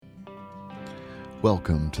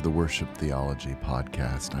Welcome to the Worship Theology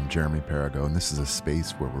Podcast. I'm Jeremy Perigo, and this is a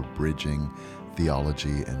space where we're bridging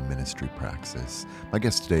theology and ministry praxis. My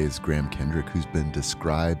guest today is Graham Kendrick, who's been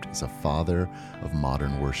described as a father of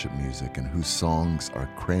modern worship music and whose songs are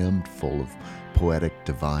crammed full of poetic,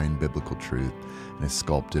 divine, biblical truth and has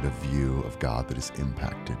sculpted a view of God that has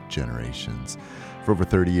impacted generations. For over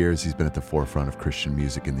 30 years, he's been at the forefront of Christian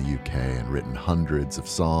music in the UK and written hundreds of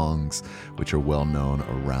songs which are well known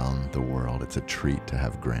around the world. It's a treat to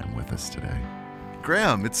have Graham with us today.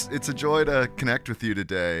 Graham, it's a joy to connect with you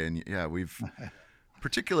today. And yeah, we've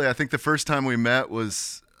particularly, I think the first time we met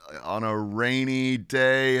was on a rainy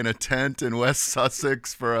day in a tent in West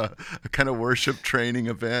Sussex for a kind of worship training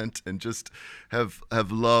event, and just have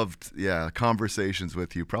loved conversations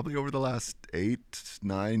with you probably over the last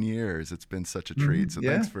 8-9 years. It's been such a treat. So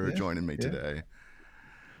thanks for joining me today.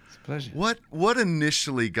 It's a pleasure. What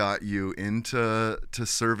initially got you into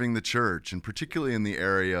serving the church, and particularly in the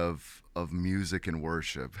area of music and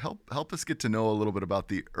worship? Help us get to know a little bit about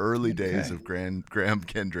the early days of Graham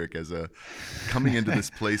Kendrick as a coming into this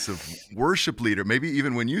place of worship leader. Maybe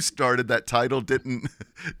even when you started, that title didn't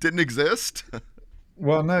exist.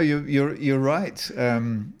 Well, no, you're right. I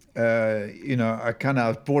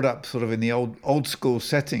was brought up sort of in the old school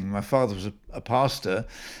setting. My father was a pastor,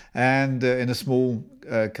 and in a small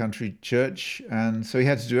country church, and so he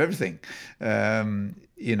had to do everything.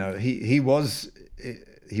 He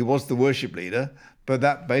was the worship leader, but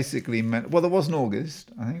that basically meant, well, there was an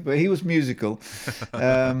organist, I think, but he was musical.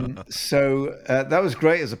 So that was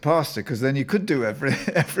great as a pastor, because then you could do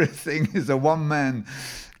everything as a one-man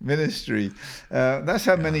ministry. That's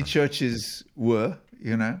how many churches were,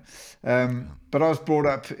 But I was brought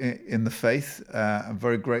up in the faith. I'm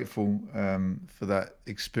very grateful for that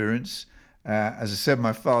experience. As I said,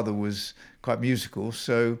 my father was quite musical,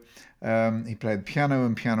 so he played piano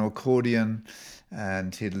and piano accordion,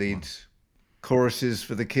 and he'd lead choruses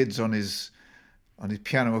for the kids on his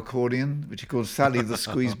piano accordion, which he called Sally the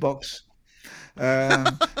Squeeze Box.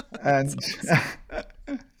 And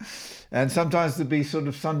sometimes there'd be sort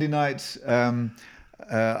of Sunday nights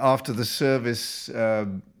after the service,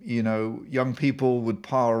 young people would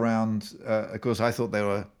pile around. Of course, I thought they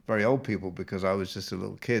were very old people because I was just a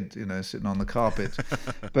little kid, sitting on the carpet.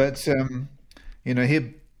 But,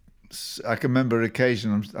 I can remember an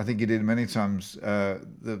occasion, I think he did many times,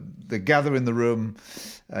 the gather in the room,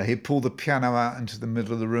 he'd pull the piano out into the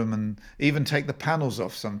middle of the room and even take the panels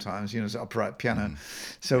off sometimes, it's an upright piano.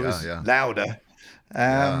 So it was louder.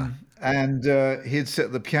 And he'd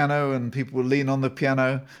set the piano and people would lean on the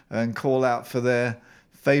piano and call out for their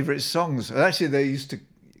favorite songs. Actually, they used to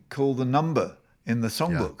call the number in the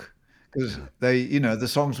songbook because the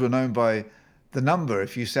songs were known by the number.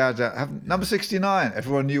 If you said number 69,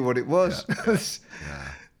 everyone knew what it was.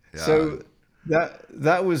 So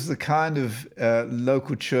that was the kind of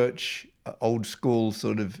local church, old school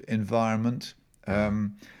sort of environment.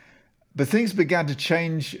 But things began to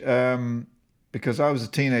change because I was a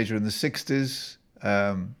teenager in the 60s.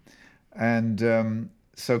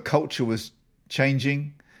 So culture was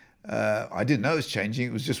changing. I didn't know it was changing.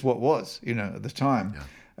 It was just what was, at the time.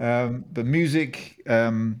 But music,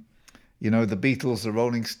 the Beatles, the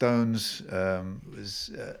Rolling Stones, the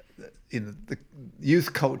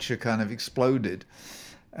youth culture kind of exploded,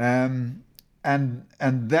 and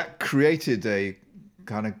that created a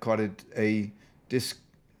kind of quite a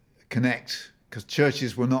disconnect, because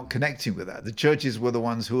churches were not connecting with that. The churches were the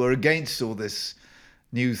ones who were against all this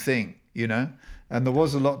new thing, and there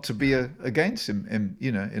was a lot to be against in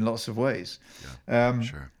lots of ways.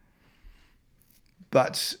 Sure.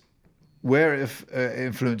 But where it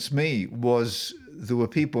influenced me was there were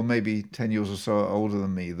people maybe 10 years or so older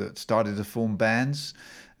than me that started to form bands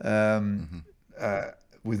with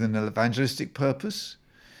an evangelistic purpose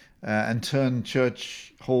and turn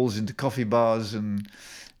church halls into coffee bars and,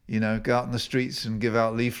 go out in the streets and give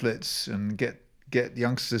out leaflets and get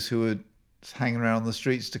youngsters who were hanging around on the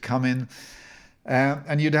streets to come in.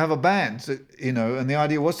 And you'd have a band, and the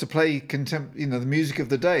idea was to play the music of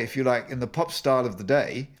the day, if you like, in the pop style of the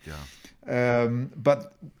day.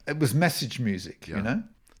 But it was message music,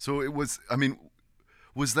 So it was,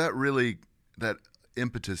 was that really, that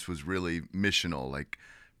impetus was really missional, like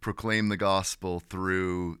proclaim the gospel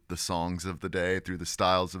through the songs of the day, through the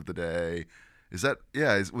styles of the day? Was that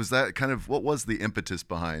kind of, what was the impetus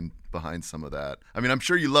behind some of that? I'm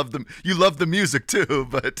sure you love the music too,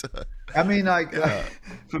 but for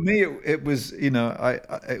me it was,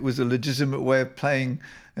 it was a legitimate way of playing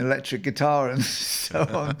an electric guitar and so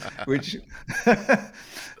on, which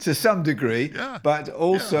to some degree, but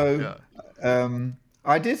also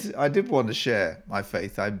I did want to share my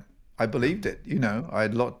faith. I I believed it. I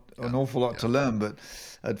had an awful lot to learn, but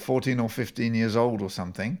at 14 or 15 years old or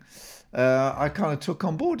something, I kind of took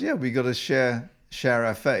on board. Yeah, we got to share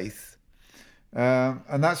our faith,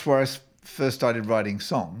 and that's where I first started writing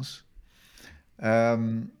songs,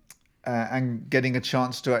 and getting a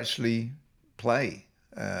chance to actually play,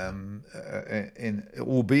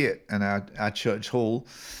 albeit in our church hall,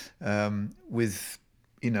 with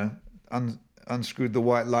unscrewed the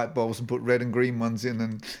white light bulbs and put red and green ones in,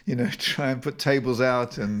 and try and put tables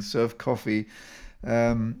out and serve coffee.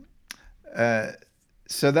 So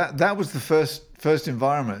that was the first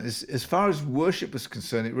environment. As far as worship was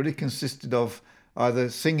concerned, it really consisted of either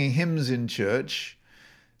singing hymns in church,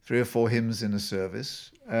 3 or 4 hymns in a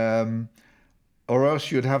service, or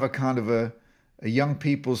else you'd have a kind of a young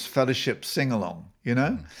people's fellowship sing-along,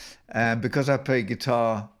 And because I played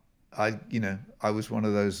guitar, I was one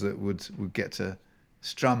of those that would get to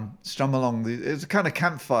strum along. It's a kind of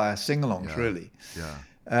campfire sing-alongs, really.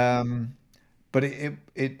 Yeah. But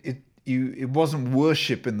it wasn't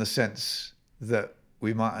worship in the sense that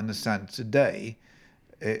we might understand today.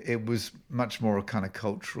 It was much more a kind of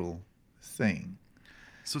cultural thing.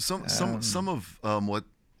 So some of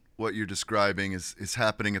what you're describing is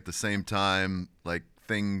happening at the same time, like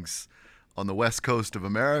things on the West Coast of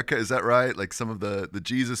America. Is that right? Like some of the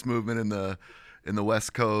Jesus movement in the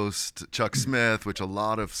West Coast, Chuck Smith, which a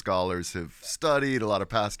lot of scholars have studied, a lot of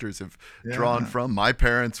pastors have drawn from. My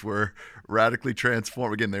parents were radically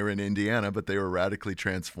transformed. Again, they were in Indiana, but they were radically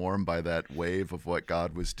transformed by that wave of what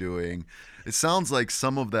God was doing. It sounds like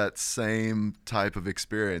some of that same type of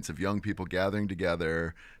experience of young people gathering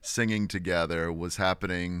together, singing together was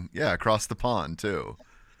happening, across the pond too.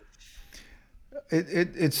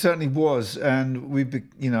 It certainly was, and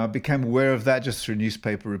I became aware of that just through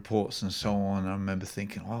newspaper reports and so on. I remember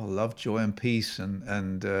thinking, "Oh, love, joy, and peace,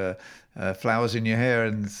 and flowers in your hair,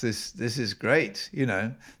 and this is great."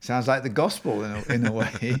 Sounds like the gospel in a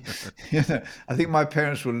way. I think my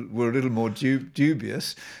parents were a little more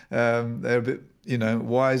dubious. They're a bit,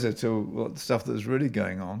 wiser to what stuff that was really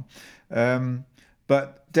going on.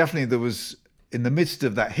 But definitely there was, in the midst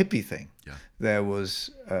of that hippie thing, there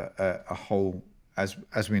was a whole,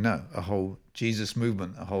 as we know, a whole Jesus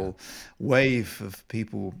movement, a whole wave of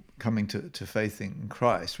people coming to faith in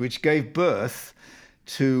Christ, which gave birth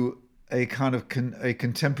to a kind of a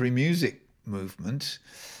contemporary music movement,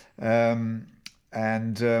 and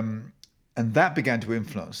that began to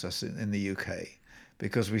influence us in the UK,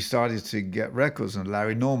 because we started to get records, and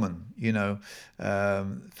Larry Norman,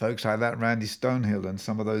 folks like that, Randy Stonehill, and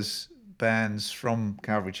some of those bands from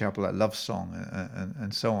Calvary Chapel, like Love Song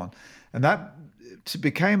and so on. And that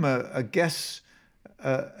became,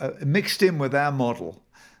 mixed in with our model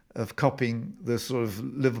of copying the sort of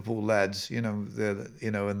Liverpool lads, and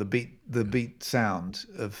the beat sound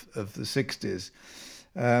of the 60s.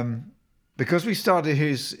 Because we started to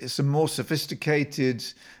hear some more sophisticated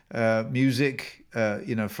music,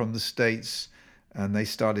 from the States, and they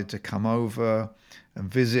started to come over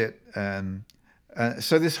and visit,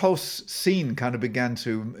 so this whole scene kind of began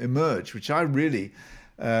to emerge, which I really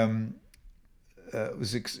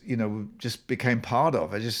just became part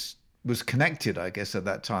of. I just was connected, I guess, at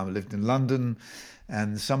that time. I lived in London,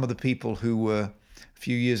 and some of the people who were a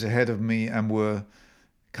few years ahead of me and were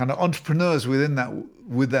kind of entrepreneurs within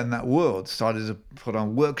that world started to put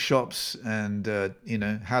on workshops and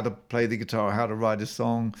how to play the guitar, how to write a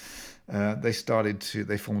song. They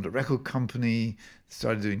formed a record company,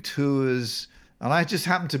 started doing tours. And I just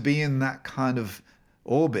happened to be in that kind of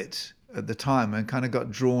orbit at the time and kind of got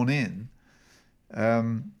drawn in.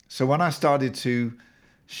 So when I started to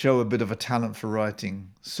show a bit of a talent for writing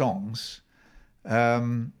songs,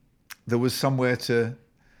 there was somewhere to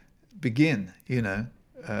begin, in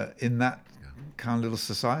that kind of little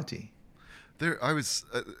society.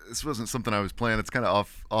 This wasn't something I was planning. It's kind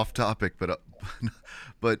of off topic, but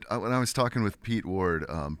when I was talking with Pete Ward,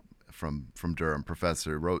 from Durham,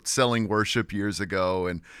 professor, wrote Selling Worship years ago,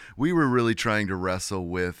 and we were really trying to wrestle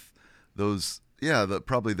with those,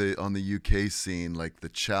 on the UK scene, like the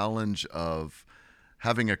challenge of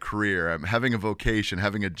having a career, having a vocation,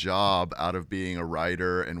 having a job out of being a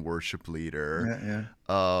writer and worship leader,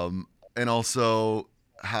 and also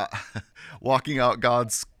walking out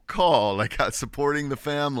God's call, like supporting the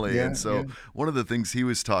family. And so one of the things he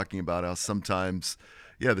was talking about, how sometimes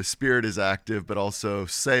the spirit is active, but also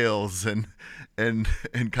sales and kind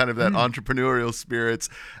of that entrepreneurial spirit's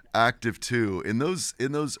active too. In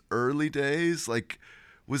those early days, like,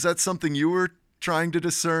 was that something you were trying to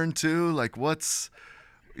discern too? Like,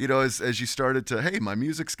 as you started to, hey, my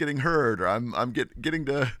music's getting heard, or I'm getting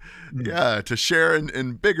to, to share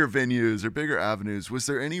in bigger venues or bigger avenues. Was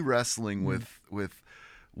there any wrestling with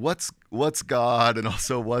what's God and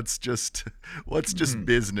also what's just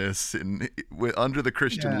business under the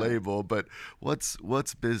Christian label, but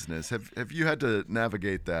what's business? Have you had to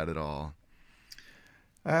navigate that at all?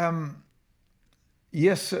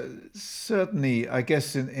 Yes, certainly. I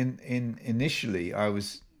guess in initially I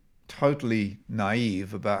was totally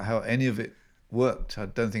naive about how any of it worked. I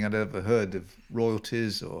don't think I'd ever heard of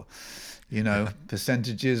royalties or,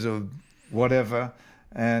 percentages or whatever.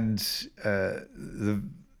 And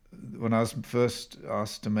when I was first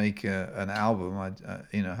asked to make an album, I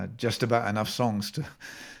had just about enough songs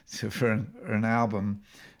for an album.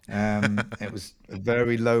 It was a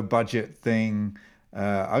very low budget thing.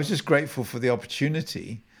 I was just grateful for the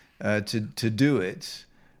opportunity to do it,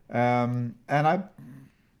 and I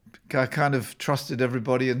kind of trusted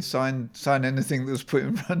everybody and signed anything that was put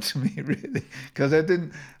in front of me, really, because I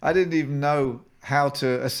didn't even know how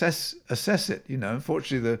to assess it.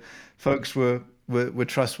 Unfortunately, the folks were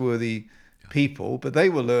trustworthy people, but they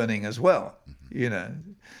were learning as well.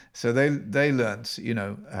 So they learned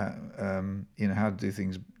how to do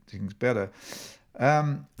things better.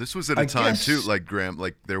 This was at a time too, like Graham,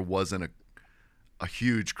 like there wasn't a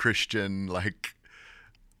huge Christian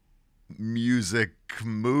music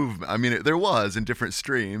movement. I mean, there was in different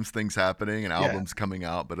streams, things happening and albums coming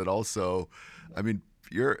out, but it also, I mean,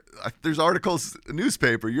 there's articles,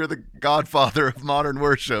 newspaper, you're the godfather of modern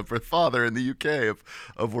worship, or father in the UK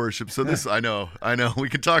of worship. So this, I know, we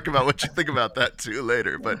can talk about what you think about that too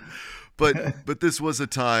later, but this was a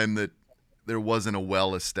time that there wasn't a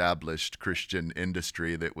well-established Christian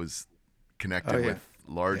industry that was connected with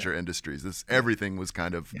larger industries. Everything was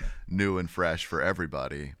kind of new and fresh for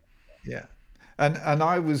everybody. Yeah. And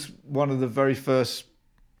I was one of the very first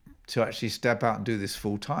to actually step out and do this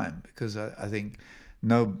full time, because I think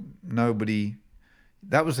nobody,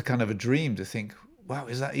 that was a kind of a dream to think, wow,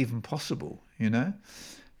 is that even possible?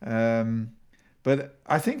 But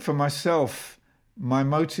I think for myself, my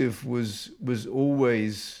motive was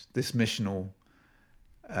always this missional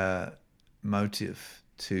motive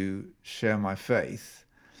to share my faith,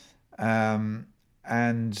 and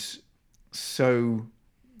so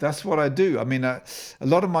that's what I do. I mean, a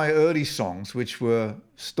lot of my early songs, which were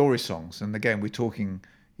story songs, and again, we're talking,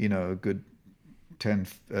 a good 10,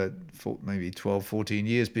 maybe 12, 14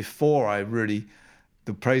 years before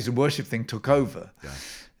the praise and worship thing took over. Yeah.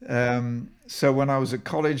 So when I was at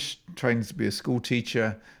college, training to be a school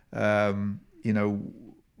teacher, we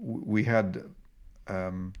had,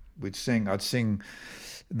 I'd sing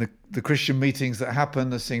the Christian meetings that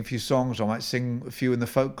happened. I'd sing a few songs. I might sing a few in the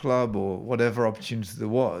folk club or whatever opportunity there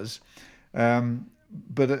was.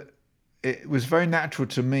 But it was very natural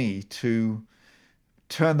to me to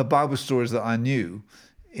turn the Bible stories that I knew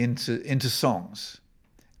into songs.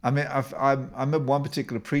 I mean, I remember one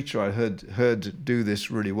particular preacher I heard do this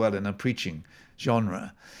really well in a preaching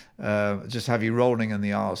genre. Just have you rolling in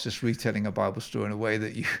the aisles, just retelling a Bible story in a way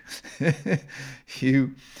that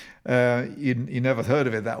you never heard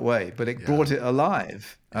of it that way, but it brought it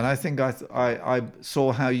alive. And I think I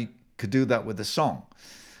saw how you could do that with a song.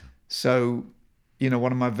 So,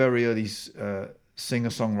 one of my very early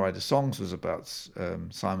singer-songwriter songs was about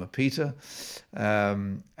Simon Peter,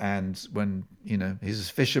 and when he's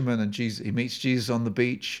a fisherman and he meets Jesus on the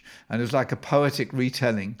beach, and it was like a poetic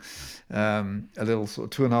retelling, a little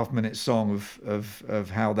sort of 2.5 minute song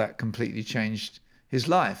of how that completely changed his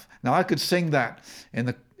life. Now I could sing that in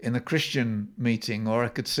the Christian meeting, or I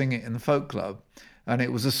could sing it in the folk club, and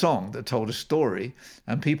it was a song that told a story,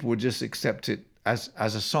 and people would just accept it as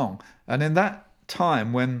a song. And in that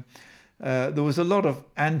time when there was a lot of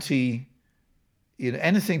anything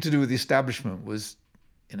to do with the establishment was,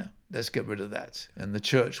 let's get rid of that. And the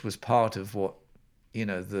church was part of what,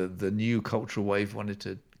 the new cultural wave wanted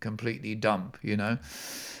to completely dump,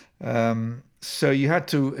 So you had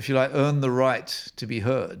to, if you like, earn the right to be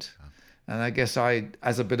heard. And I guess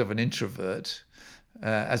as a bit of an introvert,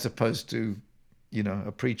 as opposed to,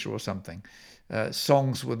 a preacher or something,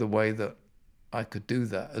 songs were the way that I could do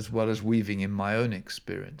that, as well as weaving in my own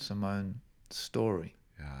experience and my own story.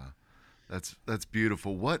 Yeah, that's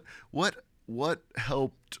beautiful. What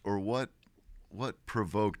helped, or what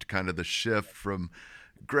provoked kind of the shift from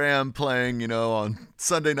Graham playing, on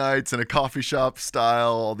Sunday nights in a coffee shop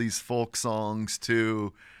style, all these folk songs,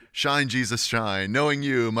 to Shine Jesus Shine, Knowing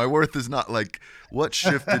You, My Worth Is Not, what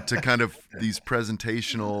shifted to kind of these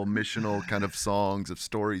presentational, missional kind of songs, of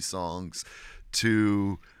story songs,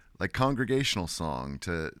 to congregational song,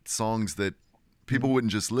 to songs that people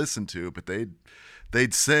wouldn't just listen to, but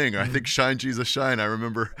they'd sing. I think "Shine Jesus Shine." I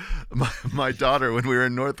remember my daughter, when we were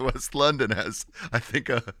in Northwest London, has, I think,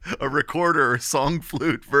 a recorder or song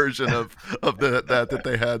flute version of that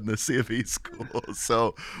they had in the C of E school.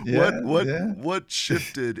 So Yeah, yeah. what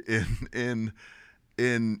shifted in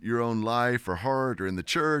your own life or heart or in the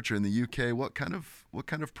church or in the UK? What kind of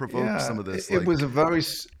provoked Yeah, some of this? it was Like, a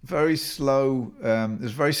very slow. It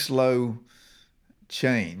was very slow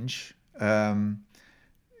change.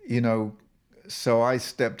 You know, so I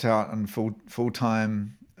stepped out and full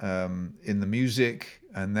time in the music,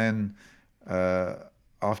 and then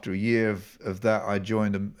after a year of that, I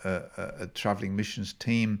joined a traveling missions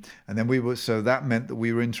team, and then so that meant that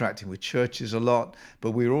we were interacting with churches a lot,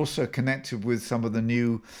 but we were also connected with some of the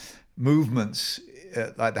new movements,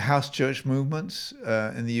 like the house church movements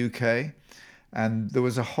in the UK, and there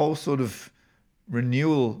was a whole sort of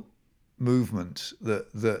renewal movement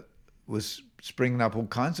that was springing up all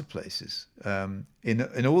kinds of places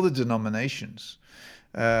in all the denominations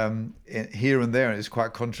here and there. It was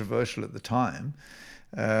quite controversial at the time.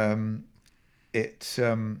 And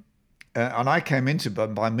I came into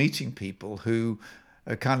it by meeting people who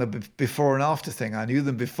are kind of before and after thing. I knew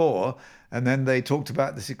them before, and then they talked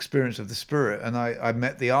about this experience of the Spirit, and I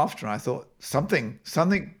met the after, and I thought something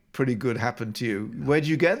pretty good happened to you. Where'd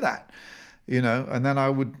you get that? And then I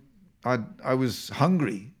was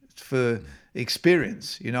hungry for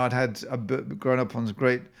experience. I'd grown up on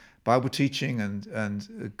great Bible teaching and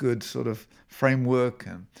a good sort of framework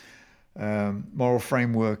and moral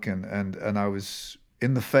framework, and I was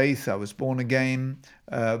in the faith. I was born again,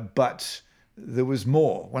 but there was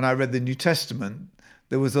more. When I read the New Testament,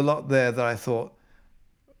 there was a lot there that I thought,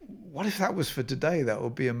 what if that was for today? That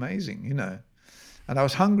would be amazing, And I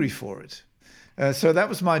was hungry for it. So that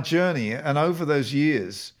was my journey. And over those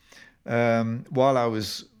years, while I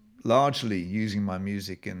was largely using my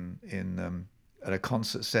music at a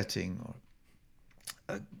concert setting,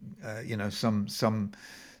 or some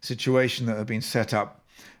situation that had been set up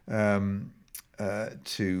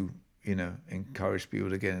to encourage people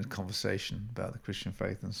to get into conversation about the Christian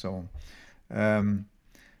faith and so on,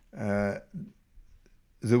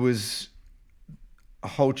 there was a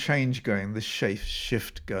whole change going, this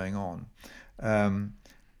shift going on,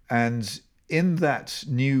 and in that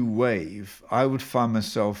new wave, I would find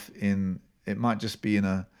myself it might just be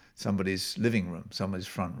in somebody's living room, somebody's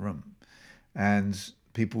front room, and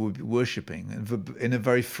people would be worshiping in a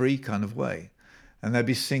very free kind of way, and they'd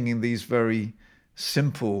be singing these very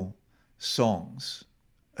simple songs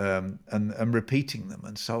and repeating them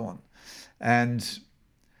and so on. And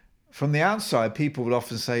from the outside, people would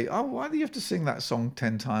often say, "Oh, why do you have to sing that song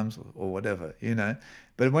 10 times or whatever?"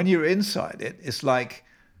 But when you're inside it, it's like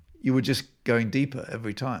you were just going deeper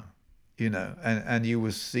every time, and you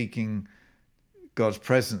were seeking God's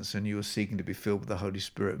presence, and you were seeking to be filled with the Holy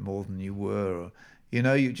Spirit more than you were, or,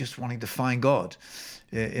 you're just wanting to find God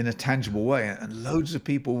in a tangible way, and loads of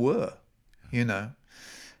people were, and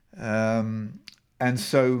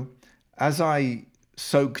so as I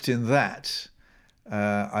soaked in that,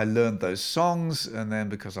 I learned those songs, and then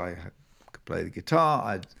because I could play the guitar,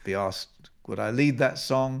 I'd be asked, would I lead that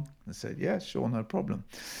song? I said, yeah, sure, no problem.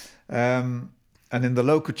 And in the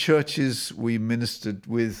local churches we ministered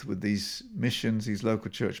with these missions, these local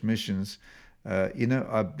church missions,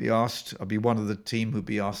 I'd be one of the team who'd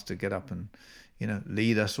be asked to get up and,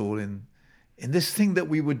 lead us all in this thing that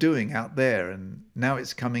we were doing out there, and now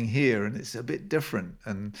it's coming here, and it's a bit different,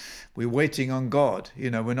 and we're waiting on God.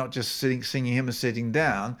 We're not just singing hymn and sitting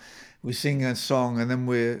down. We're singing a song, and then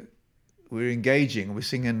we're engaging, and we're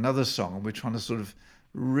singing another song, and we're trying to sort of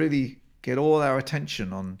really get all our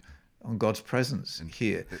attention on God's presence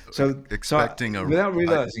here. So without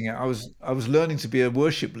realizing it, I was learning to be a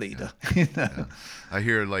worship leader. Yeah. I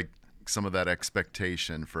hear like some of that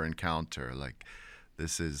expectation for encounter, like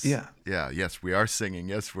this is yes, we are singing,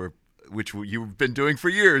 yes, which you've been doing for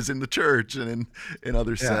years in the church and in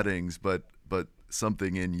other settings, but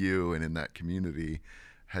something in you and in that community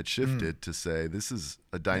had shifted to say this is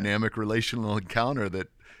a dynamic relational encounter that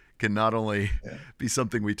can not only be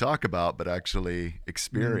something we talk about, but actually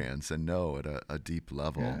experience and know at a deep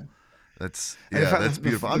level. Yeah. That's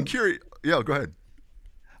beautiful. I'm curious. Yeah, go ahead.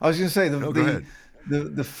 I was going to say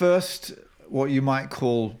the first, what you might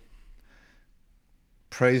call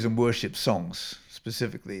praise and worship songs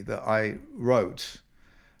specifically that I wrote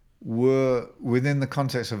were within the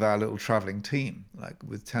context of our little traveling team, like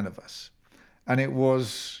with 10 of us. And it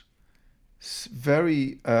was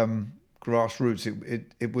very grassroots.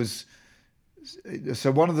 It was,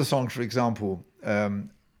 so one of the songs, for example,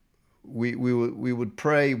 we would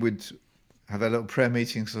pray, we'd have a little prayer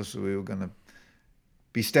meeting, so we were going to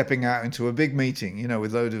be stepping out into a big meeting,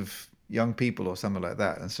 with a load of young people or something like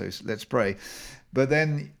that. And so let's pray. But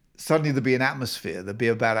then suddenly there'd be an atmosphere, there'd be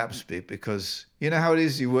a bad atmosphere, because you know how it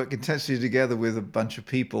is, you work intensely together with a bunch of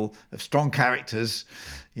people of strong characters,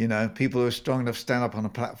 people who are strong enough to stand up on a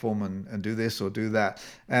platform and do this or do that.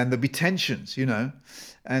 And there'd be tensions,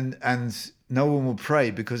 and no one will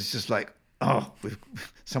pray because it's just like, oh,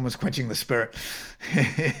 someone's quenching the spirit.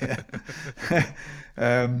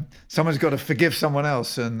 Someone's got to forgive someone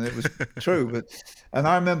else. And it was true. And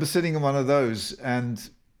I remember sitting in one of those and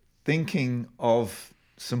thinking of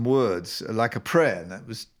some words like a prayer. And that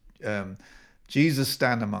was, Jesus,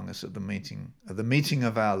 stand among us at the meeting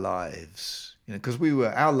of our lives. Because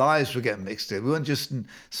our lives were getting mixed in. We weren't just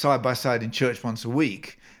side by side in church once a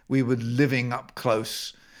week. We were living up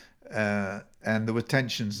close, and there were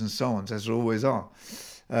tensions and so on, as there always are.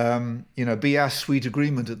 Be our sweet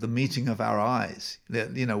agreement at the meeting of our eyes.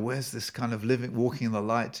 Where's this kind of living, walking in the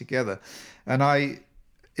light together? And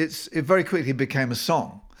it very quickly became a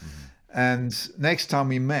song. Mm-hmm. And next time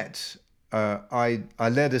we met, I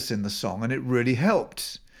led us in the song, and it really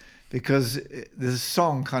helped, because the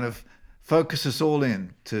song kind of focused us all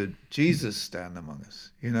in to Jesus stand among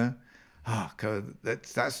us.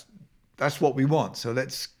 That's what we want. So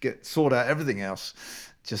let's sort out everything else,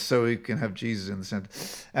 just so we can have Jesus in the center.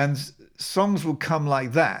 And songs will come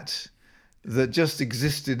like that just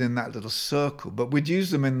existed in that little circle. But we'd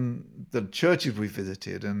use them in the churches we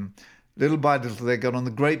visited, and little by little they got on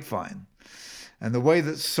the grapevine. And the way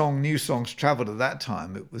that new songs traveled at that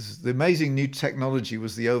time, it was the amazing new technology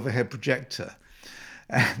was the overhead projector,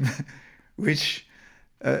 and which,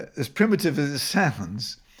 as primitive as it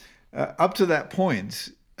sounds, up to that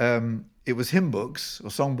point, it was hymn books or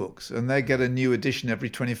song books, and they get a new edition every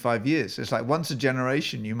 25 years. It's like once a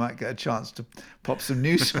generation, you might get a chance to pop some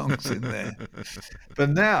new songs in there. But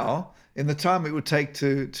now, in the time it would take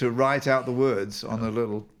to write out the words on a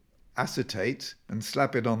little acetate and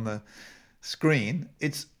slap it on the screen,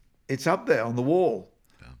 it's up there on the wall,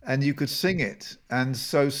 and you could sing it. And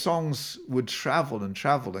so songs would travel and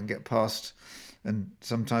get past, and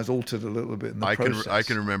sometimes altered a little bit in the process. I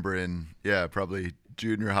can remember probably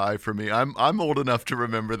junior high for me. I'm old enough to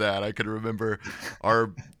remember that. I can remember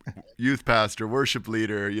our youth pastor, worship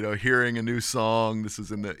leader, hearing a new song. This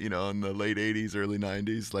was in the in the late 80s, early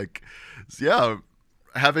 90s.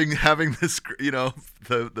 Having this,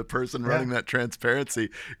 the person running that transparency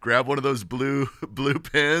grab one of those blue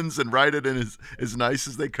pens and write it in as nice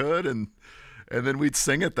as they could, and then we'd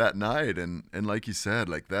sing it that night. And like you said,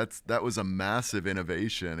 that was a massive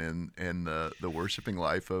innovation in the worshiping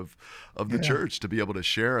life of the church, to be able to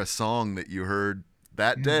share a song that you heard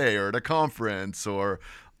that day or at a conference or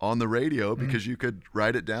on the radio, because you could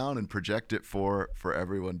write it down and project it for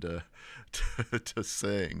everyone to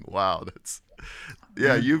sing. Wow, that's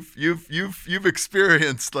you've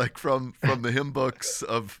experienced from the hymn books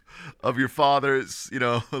of your father's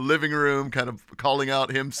living room, kind of calling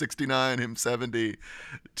out hymn 69, hymn 70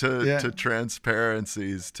 to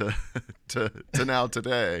transparencies to now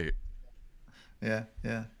today. Yeah.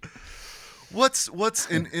 What's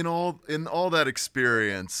in all that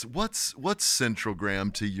experience, what's central,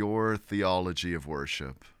 Graham, to your theology of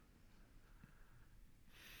worship?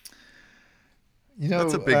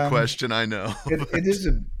 That's a big question, I know. It is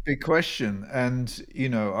a big question. And,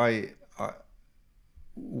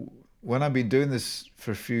 when I've been doing this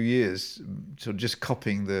for a few years, so just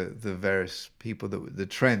copying the various people, the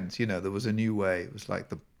trends, there was a new way. It was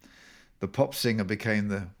like the pop singer became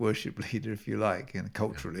the worship leader, if you like, and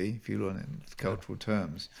culturally, if you learn it in cultural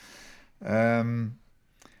terms. I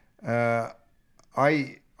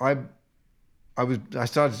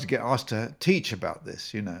started to get asked to teach about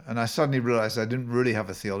this, and I suddenly realized I didn't really have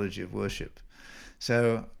a theology of worship.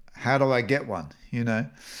 So how do I get one,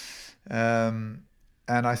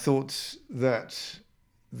 And I thought that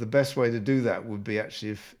the best way to do that would be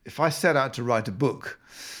actually if I set out to write a book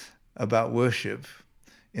about worship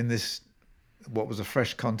in this, what was a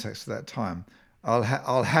fresh context at that time,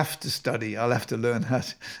 I'll have to study. I'll have to learn how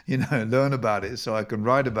to, learn about it so I can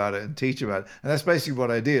write about it and teach about it. And that's basically what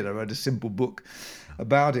I did. I wrote a simple book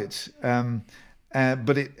about it.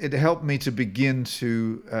 But it helped me to begin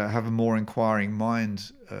to have a more inquiring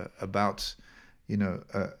mind about,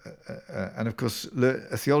 and of course,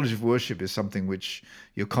 a theology of worship is something which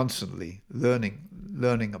you're constantly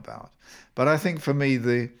learning about. But I think for me,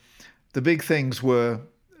 the big things were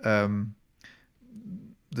the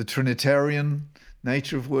Trinitarian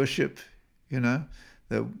nature of worship, the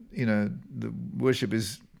worship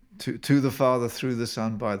is to the Father through the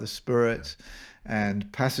Son by the Spirit,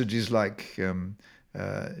 and passages like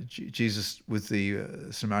Jesus with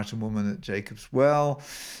the Samaritan woman at Jacob's well,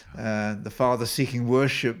 the Father seeking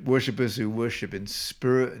worshippers who worship in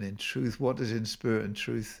spirit and in truth. What does in spirit and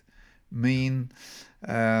truth mean?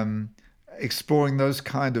 Exploring those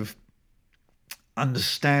kind of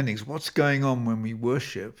understandings. What's going on when we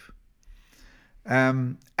worship?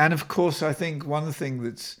 And of course, I think one of the things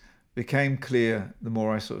that's became clear the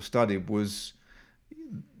more I sort of studied was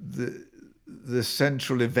the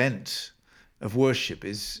central event of worship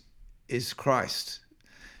is Christ.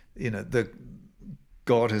 The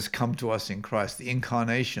God has come to us in Christ, the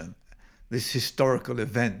incarnation, this historical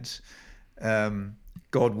event,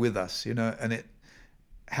 God with us, and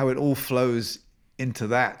how it all flows into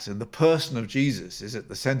that. And the person of Jesus is at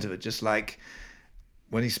the center of it, just like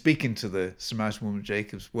when he's speaking to the Samaritan woman at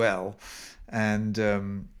Jacob's well, and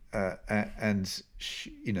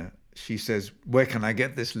she says, "Where can I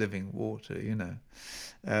get this living water?"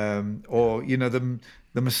 The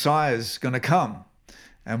Messiah's going to come,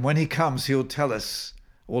 and when he comes, he'll tell us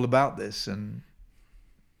all about this. And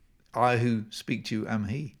I who speak to you am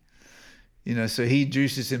he. So he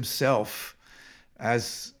introduces himself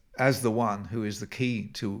as the one who is the key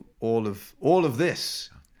to all of this,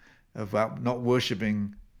 about not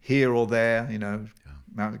worshiping here or there,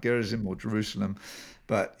 Mount Gerizim or Jerusalem,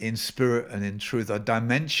 but in spirit and in truth, a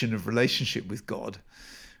dimension of relationship with God,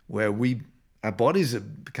 where our bodies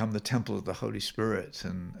have become the temple of the Holy Spirit,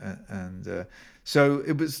 and so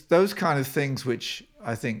it was those kind of things which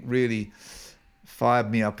I think really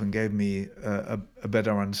fired me up and gave me a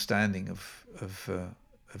better understanding of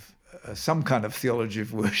some kind of theology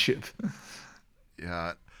of worship.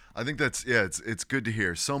 Yeah, I think it's good to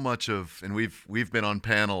hear so much of, and we've been on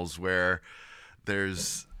panels where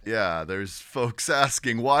there's folks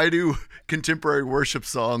asking, why do contemporary worship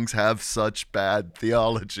songs have such bad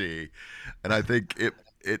theology? And I think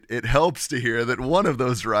it helps to hear that one of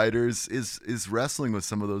those writers is wrestling with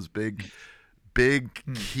some of those big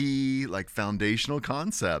key, like, foundational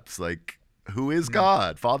concepts, like who is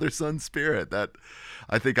God, Father, Son, Spirit. That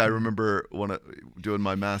I think I remember doing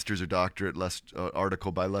my master's or doctorate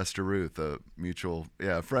article by Lester Ruth, a mutual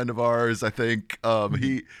friend of ours. I think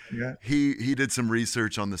he did some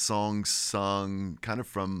research on the songs sung kind of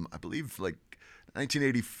from, I believe, like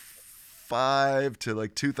 1985 to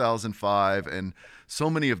like 2005, and so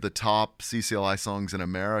many of the top CCLI songs in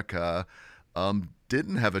America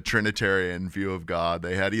didn't have a Trinitarian view of God.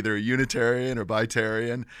 They had either a Unitarian or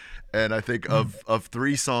Bitarian. And I think of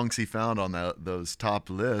three songs he found on those top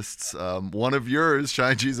lists, one of yours,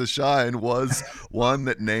 Shine Jesus Shine, was one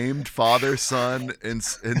that named Father, Son, and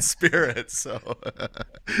Spirit. So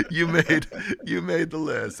you made the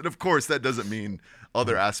list. And of course, that doesn't mean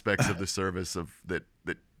other aspects of the service that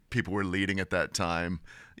people were leading at that time,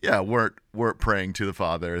 weren't praying to the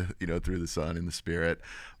Father, through the Son and the Spirit.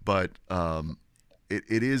 But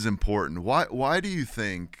it is important. Why do you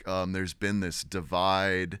think there's been this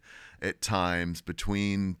divide at times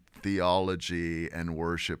between theology and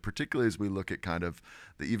worship, particularly as we look at kind of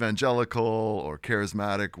the evangelical or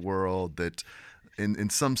charismatic world, that in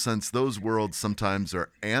some sense those worlds sometimes are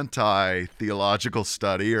anti-theological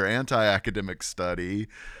study or anti-academic study,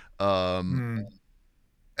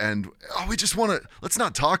 and let's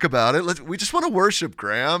not talk about it. We just want to worship,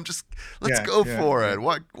 Graham. Let's go for it.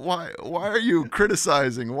 Why are you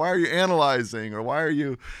criticizing? Why are you analyzing? Or why are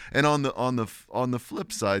you? And on the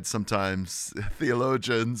flip side, sometimes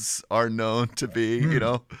theologians are known to be,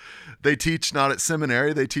 they teach not at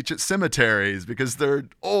seminary, they teach at cemeteries because they're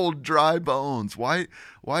old, dry bones. Why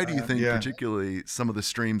do you think, particularly some of the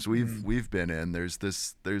streams we've been in, there's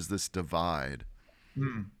this divide?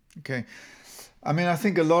 Okay. I mean, I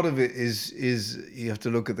think a lot of it is you have to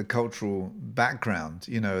look at the cultural background.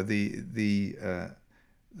 The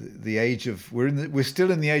age of we're still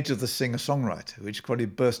in the age of the singer-songwriter, which probably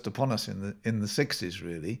burst upon us in the 60s,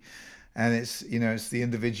 really, and it's the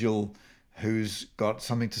individual who's got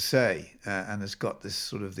something to say and has got this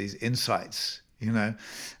sort of these insights,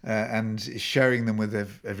 and is sharing them with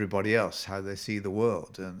everybody else, how they see the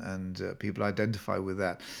world, and people identify with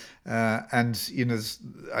that. And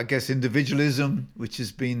I guess individualism, which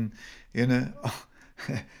has been,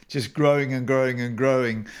 just growing and growing and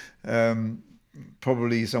growing,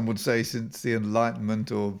 probably some would say since the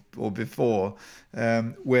Enlightenment or before,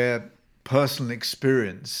 where personal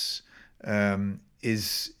experience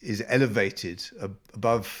is elevated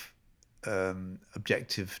above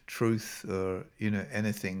objective truth or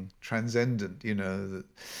anything transcendent.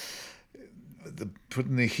 The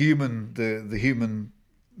putting the human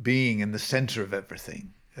being in the center of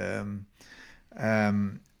everything.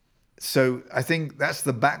 So I think that's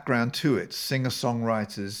the background to it.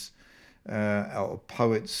 Singer-songwriters or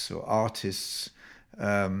poets or artists,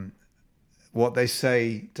 what they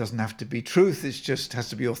say doesn't have to be truth. It just has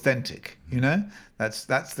to be authentic. That's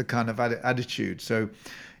the kind of attitude. So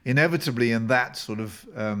inevitably in that sort of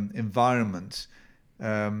environment,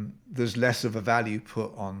 there's less of a value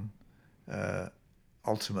put on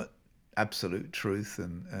ultimate absolute truth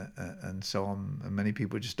and so on. And many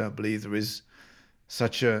people just don't believe there is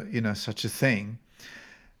such a thing.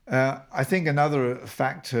 I think another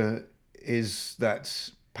factor is that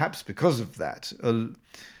perhaps because of that,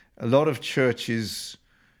 a lot of churches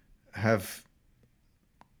have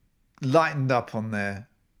lightened up on their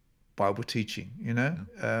Bible teaching.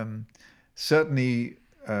 Certainly,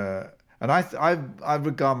 and I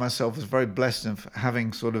regard myself as very blessed of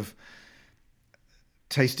having sort of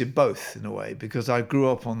tasted both in a way, because I grew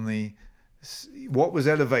up on what was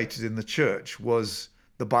elevated in the church was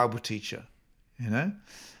the Bible teacher,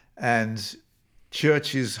 and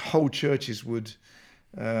whole churches would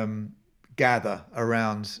gather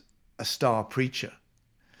around a star preacher,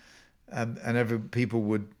 and people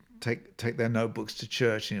would take their notebooks to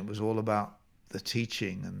church, and it was all about the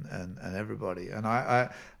teaching and everybody. And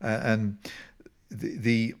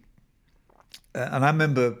and I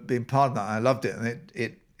remember being part of that. I loved it, and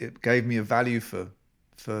it gave me a value for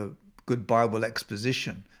good Bible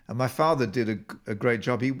exposition. And my father did a great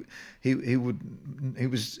job. He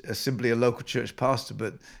was simply a local church pastor,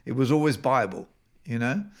 but it was always Bible,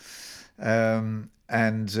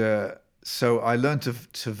 so I learned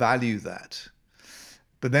to value that.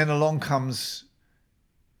 But then along comes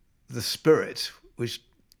the Spirit, which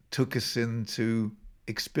took us into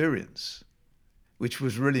experience, which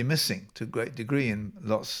was really missing to a great degree in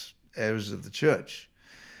lots of areas of the church.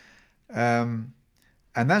 And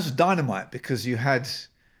that's dynamite, because you had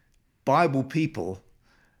Bible people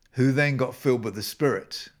who then got filled with the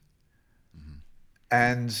Spirit. Mm-hmm.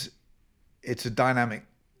 And it's a dynamic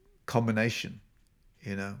combination,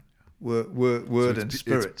 word and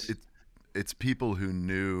Spirit. It's people who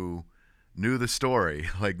knew the story,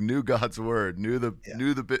 like knew God's word, knew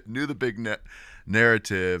the big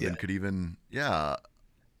narrative, and could even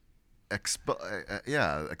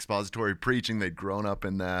expository preaching. They'd grown up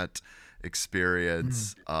in that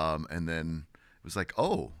experience, and then it was like,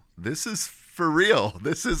 oh, this is for real.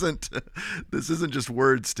 This isn't just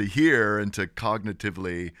words to hear and to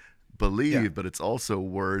cognitively believe, but it's also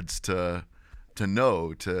words to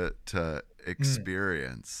know, to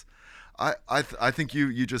experience. I think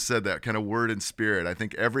you just said that kind of word and spirit. I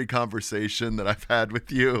think every conversation that I've had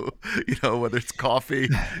with you, whether it's coffee,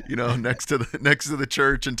 next to the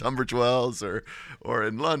church in Tunbridge Wells, or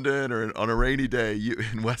in London, or on a rainy day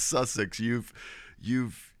in West Sussex, you've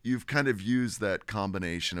kind of used that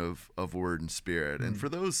combination of word and spirit. And for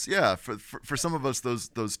those, for some of us,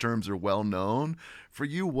 those terms are well known. For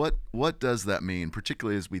you, what does that mean,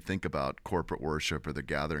 particularly as we think about corporate worship or the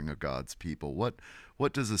gathering of God's people? What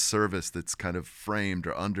does a service that's kind of framed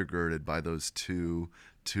or undergirded by those two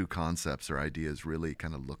concepts or ideas really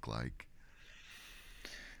kind of look like?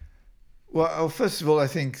 Well, first of all, I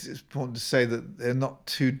think it's important to say that they're not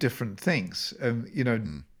two different things.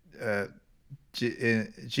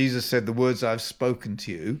 Jesus said, "The words I've spoken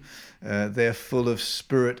to you, they're full of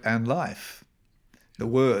spirit and life." The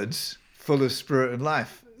words full of spirit and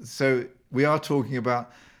life. So we are talking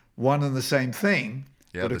about one and the same thing.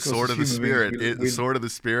 Yeah, the sword of the Spirit. The sword of the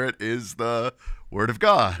Spirit is the Word of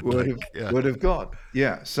God. Word of God.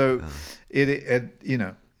 Yeah. So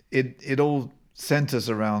it all centers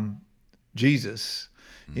around Jesus,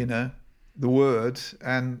 the Word,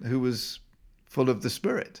 and who was full of the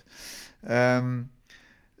Spirit.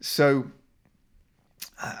 So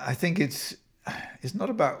I think it's not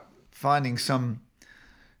about finding some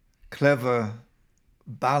clever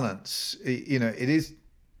balance.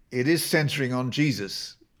 It is centering on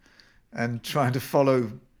Jesus and trying to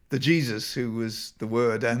follow the Jesus who was the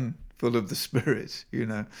Word and full of the Spirit,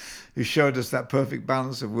 who showed us that perfect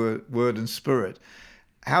balance of word and Spirit.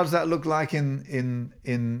 How does that look like in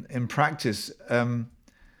practice? I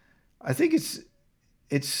think it's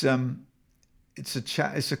a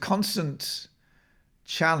constant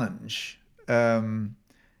challenge in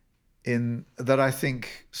that. I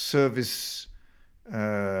think service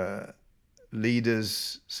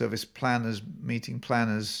leaders, service planners, meeting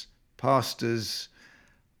planners, pastors,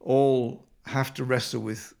 all have to wrestle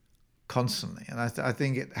with constantly. And I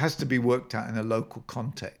think it has to be worked out in a local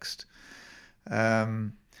context.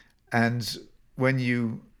 And when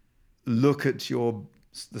you look at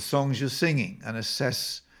the songs you're singing and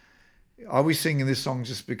assess, are we singing this song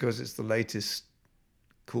just because it's the latest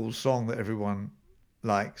cool song that everyone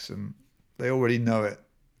likes and they already know it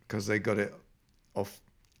because they got it off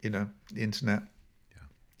the internet. Yeah.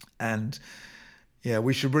 And yeah,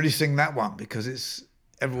 we should really sing that one because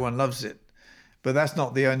everyone loves it. But that's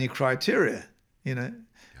not the only criteria,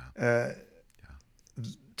 Yeah.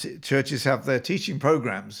 Churches have their teaching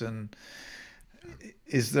programs, and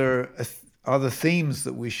are there themes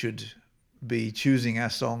that we should be choosing our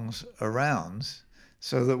songs around,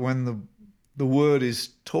 so that when the word is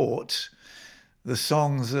taught, the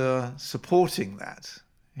songs are supporting that,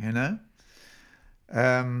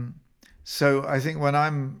 So I think when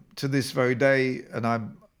I'm to this very day, and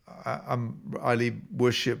I lead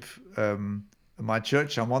worship at my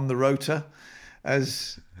church, I'm on the rota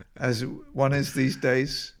as one is these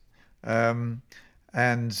days, and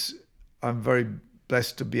I'm very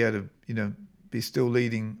blessed to be able to be still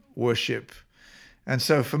leading worship. And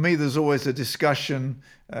so for me, there's always a discussion.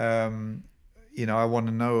 I want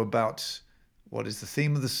to know about what is the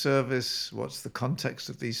theme of the service, what's the context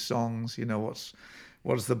of these songs,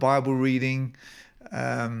 what is the Bible reading,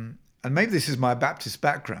 and maybe this is my Baptist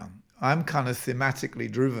background. I'm kind of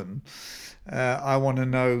thematically driven. I want to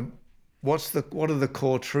know what are the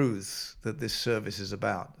core truths that this service is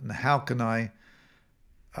about, and how can I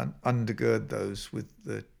undergird those with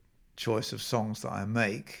the choice of songs that I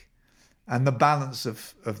make, and the balance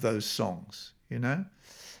of those songs,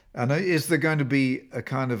 And is there going to be a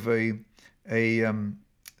kind of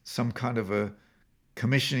some kind of a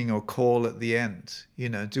commissioning or call at the end?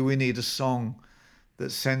 Do we need a song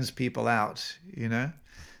that sends people out?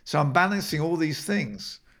 So I'm balancing all these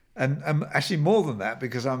things, and actually more than that,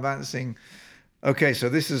 because I'm balancing. Okay, so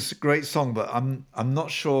this is a great song, but I'm not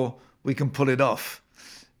sure we can pull it off.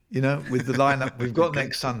 With the lineup we've got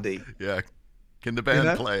next Sunday. Yeah, can the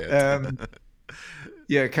band play it?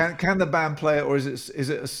 Yeah, can the band play it, or is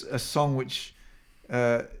it a song which,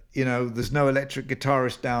 there's no electric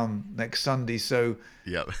guitarist down next Sunday, so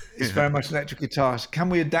it's very much electric guitars. Can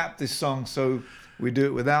we adapt this song so we do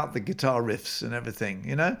it without the guitar riffs and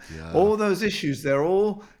everything? All those issues, they're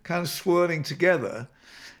all kind of swirling together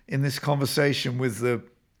in this conversation with the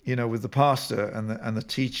pastor and the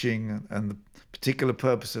teaching and the particular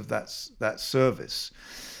purpose of that service.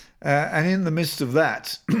 And in the midst of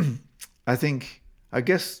that, I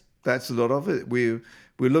guess that's a lot of it. We're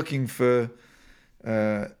looking for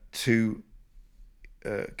to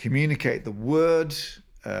communicate the word,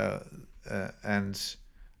 and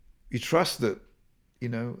you trust that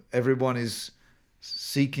everyone is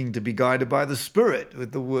seeking to be guided by the Spirit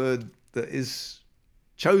with the word that is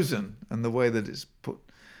chosen and the way that it's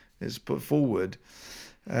put forward.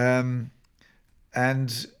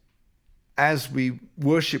 And as we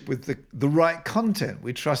worship with the right content,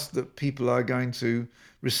 we trust that people are going to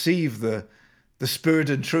receive the spirit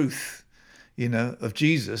and truth, of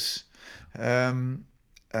Jesus, in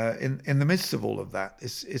the midst of all of that.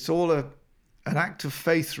 It's all an act of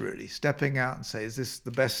faith, really, stepping out and say, is this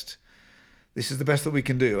the best? This is the best that we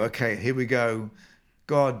can do. Okay, here we go.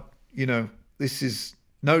 God, this is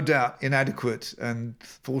no doubt inadequate and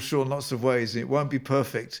falls short in lots of ways. It won't be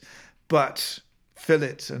perfect, but fill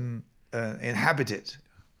it and inhabit it.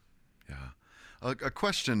 Yeah. A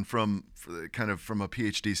question from a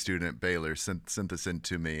PhD student at Baylor sent this in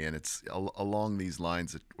to me, and it's along these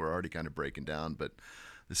lines that we're already kind of breaking down. But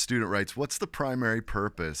the student writes, what's the primary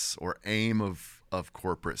purpose or aim of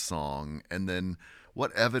corporate song? And then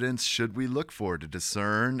what evidence should we look for to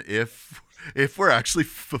discern if we're actually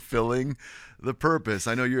fulfilling the purpose?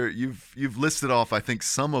 I know you've listed off, I think,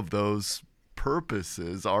 some of those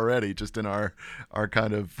purposes already just in our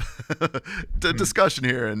kind of discussion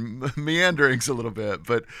here and meanderings a little bit.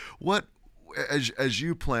 But what, as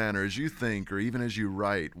you plan or as you think or even as you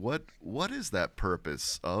write, what is that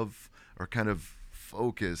purpose of, or kind of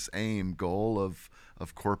focus, aim, goal of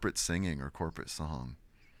corporate singing or corporate song?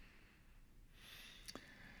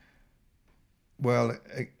 Well,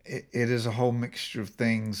 it is a whole mixture of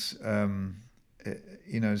things.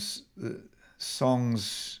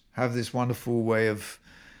 Songs have this wonderful way of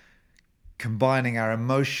combining our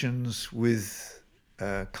emotions with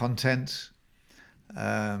content,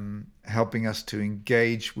 helping us to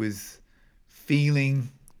engage with feeling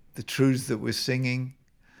the truths that we're singing.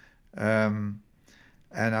 And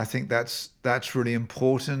I think that's really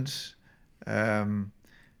important.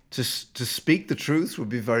 To speak the truth would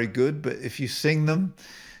be very good, but if you sing them,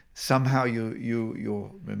 somehow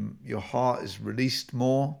your heart is released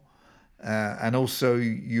more, and also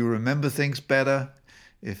you remember things better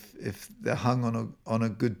if they're hung on a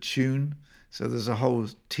good tune. So there's a whole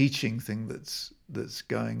teaching thing that's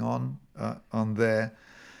going on there.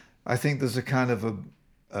 I think there's a kind of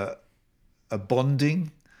a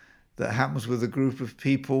bonding that happens with a group of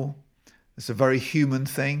people. It's a very human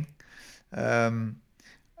thing.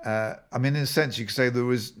 I mean, in a sense, you could say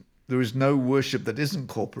there is no worship that isn't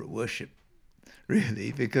corporate worship,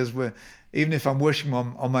 really, because even if I'm worshiping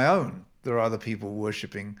on my own, there are other people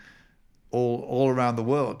worshiping all around the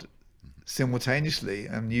world simultaneously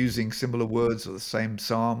and using similar words or the same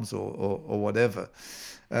psalms or whatever.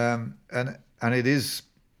 And it is,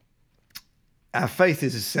 our faith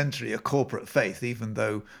is essentially a corporate faith, even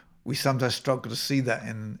though we sometimes struggle to see that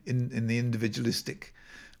in the individualistic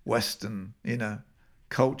Western,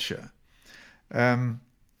 culture. But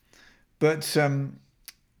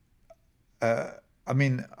I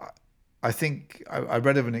mean, I think I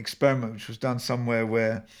read of an experiment which was done somewhere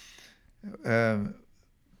where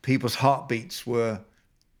people's heartbeats were,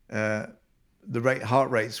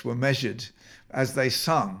 heart rates were measured as they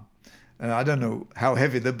sung. And I don't know how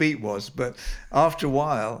heavy the beat was, but after a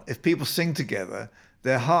while, if people sing together,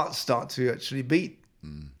 their hearts start to actually beat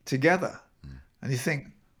together. And you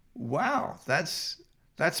think, wow, that's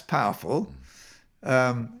powerful.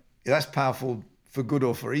 That's powerful for good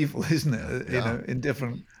or for evil, isn't it? Yeah. In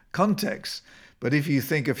different contexts. But if you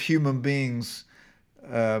think of human beings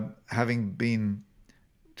having been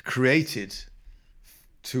created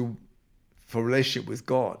for relationship with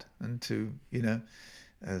God and to,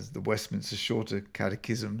 as the Westminster Shorter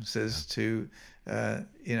Catechism says, to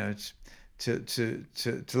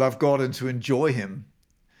love God and to enjoy Him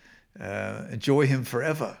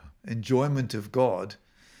forever. Enjoyment of God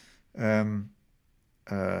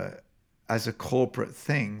as a corporate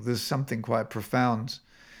thing. There's something quite profound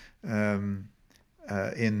in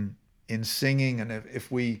singing, and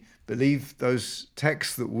if we believe those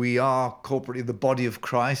texts that we are corporately the body of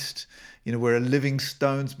Christ, we're living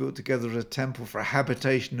stones built together as a temple for a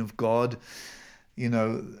habitation of God.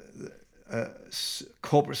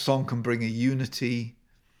 Corporate song can bring a unity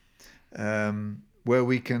where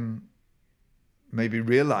we can maybe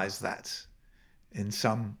realize that in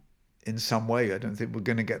some way. I don't think we're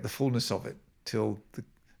going to get the fullness of it till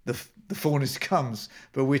the fullness comes,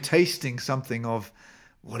 but we're tasting something of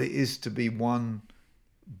what it is to be one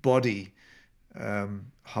body,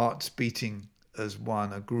 hearts beating as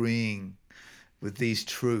one, agreeing with these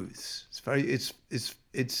truths. It's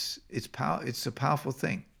a powerful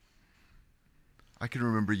thing. I can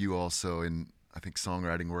remember you also in, I think,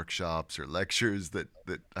 songwriting workshops or lectures that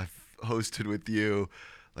I've hosted with you,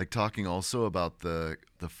 like talking also about the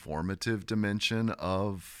formative dimension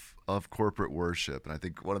of corporate worship. And I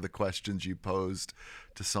think one of the questions you posed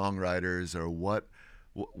to songwriters are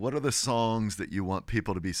what are the songs that you want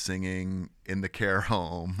people to be singing in the care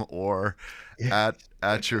home or at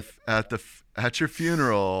your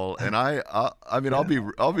funeral? And I mean,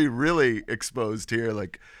 I'll be really exposed here.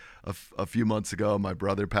 Like a few months ago, my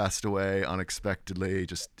brother passed away unexpectedly,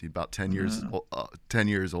 just about 10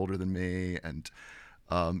 years older than me, and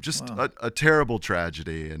just a terrible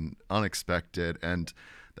tragedy and unexpected. And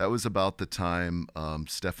that was about the time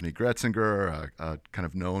Stephanie Gretzinger, a kind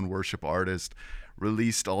of known worship artist,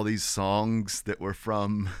 released all these songs that were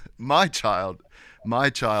from my childhood.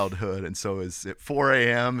 And so it was at 4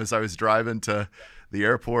 a.m. as I was driving to the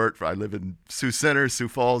airport. I live in Sioux Center. Sioux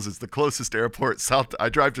Falls is the closest airport. I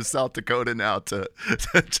drive to South Dakota now to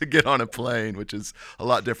get on a plane, which is a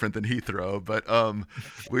lot different than Heathrow. But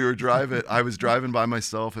I was driving by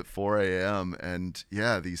myself at 4 a.m. and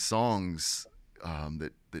these songs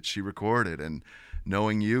that she recorded, and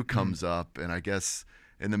Knowing You comes up, and I guess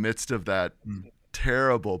in the midst of that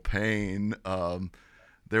terrible pain,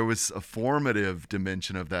 there was a formative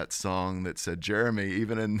dimension of that song that said, Jeremy,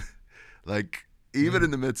 even in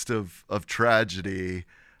the midst of tragedy,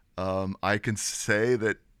 I can say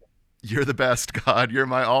that you're the best, God. You're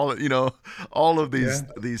my all. All of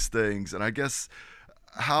these things. And I guess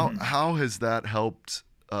how has that helped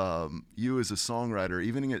you as a songwriter,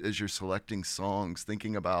 even as you're selecting songs,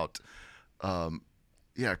 thinking about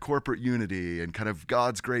corporate unity and kind of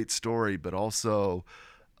God's great story, but also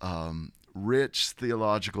rich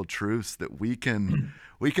theological truths that we can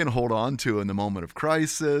hold on to in the moment of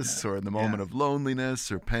crisis or in the moment of loneliness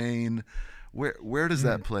or pain. Where does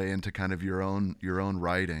that play into kind of your own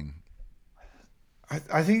writing?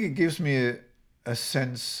 I think it gives me a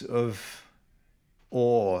sense of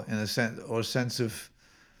awe, in a sense, or a sense of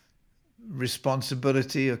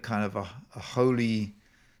responsibility, a kind of a holy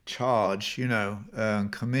charge,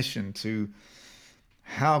 commission to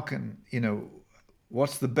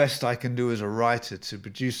what's the best I can do as a writer to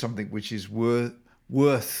produce something which is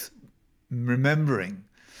worth remembering.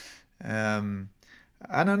 And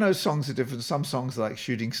I know songs are different. Some songs are like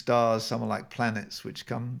Shooting Stars, some are like Planets, which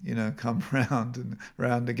come round and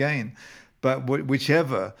round again. But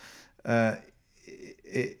whichever, I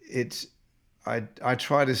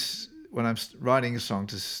try to when I'm writing a song,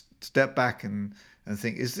 to step back and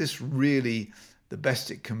think, is this really the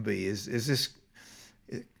best it can be? Is this,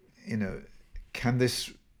 can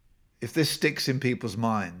this, if this sticks in people's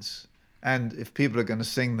minds, and if people are going to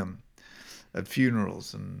sing them at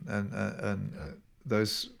funerals and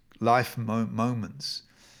those life moments,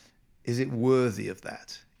 is it worthy of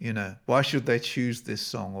that? Why should they choose this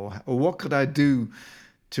song? Or what could I do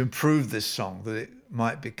to improve this song that it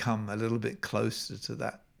might become a little bit closer to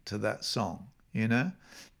that song?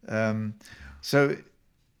 So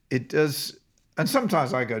it does. And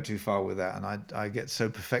sometimes I go too far with that, and I get so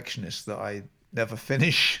perfectionist that I never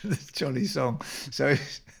finish the jolly song. So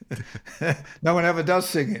no one ever does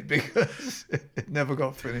sing it because it never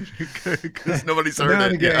got finished. Because nobody's heard now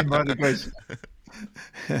and it. Again, by the grace.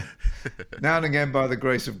 Now and again, by the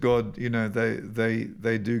grace of God,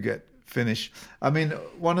 they do get finished. I mean,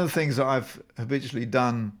 one of the things that I've habitually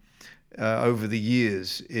done over the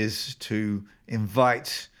years is to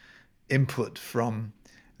invite input from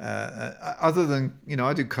other than,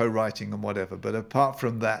 I do co-writing and whatever, but apart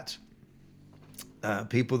from that,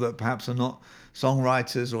 people that perhaps are not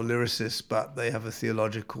songwriters or lyricists, but they have a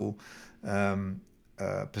theological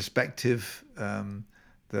perspective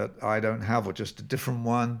that I don't have, or just a different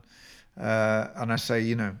one. And I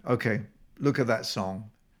say, okay, look at that song.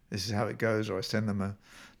 This is how it goes. Or I send them a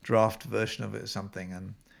draft version of it or something.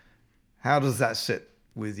 And how does that sit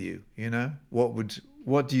with you?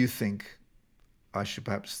 What do you think I should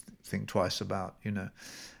perhaps think twice about?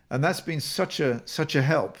 And that's been such a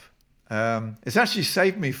help. It's actually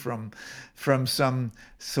saved me from some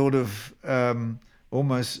sort of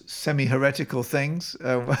almost semi-heretical things.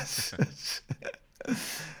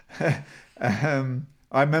 I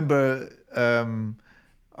remember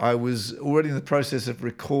I was already in the process of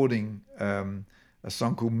recording a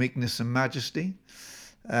song called Meekness and Majesty,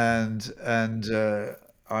 and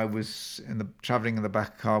I was traveling in the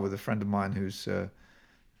back car with a friend of mine who's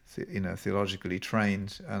theologically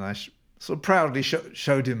trained, and I sort of proudly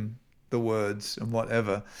showed him the words and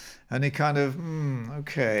whatever, and he kind of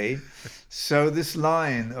okay. So this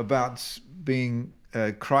line about being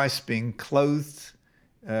Christ being clothed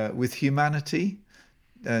with humanity,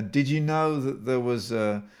 did you know that there was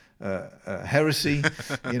a heresy,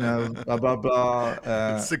 blah blah blah,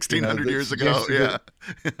 1600 years ago,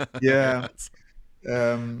 yeah.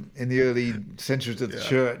 In the early centuries of the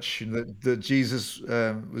church, that Jesus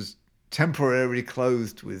was temporarily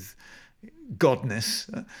clothed with godness,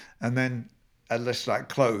 and then, just like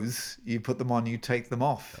clothes, you put them on, you take them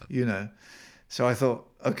off, So I thought,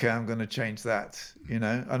 okay, I'm going to change that,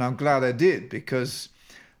 and I'm glad I did, because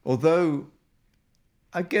although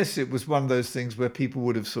I guess it was one of those things where people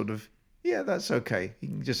would have sort of, yeah, that's okay, you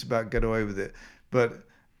can just about get away with it, but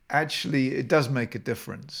actually it does make a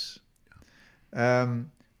difference. But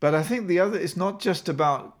I think it's not just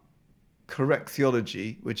about correct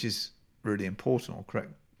theology, which is really important, or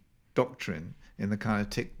correct doctrine in the kind of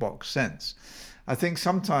tick box sense. I think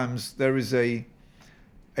sometimes there is a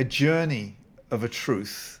journey of a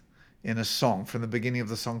truth in a song, from the beginning of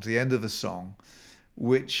the song to the end of the song,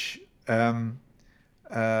 which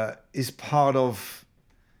is part of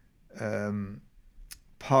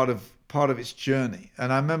its journey.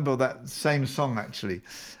 And I remember that same song actually,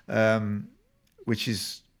 which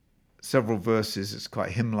is several verses. It's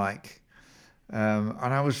quite hymn-like, and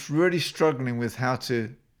I was really struggling with how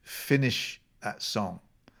to finish that song,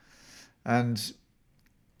 and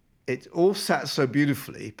it all sat so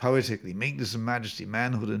beautifully, poetically: meekness and majesty,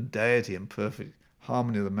 manhood and deity, and perfect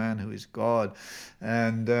harmony of the man who is God.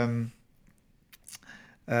 And the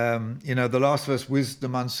last verse: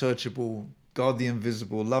 wisdom unsearchable, God the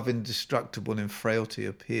invisible, love indestructible, in frailty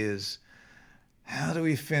appears. How do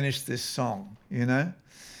we finish this song?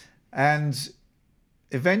 And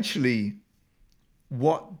eventually,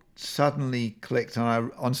 what suddenly clicked, and I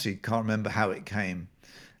honestly can't remember how it came,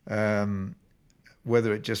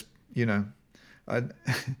 whether it just,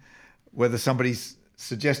 whether somebody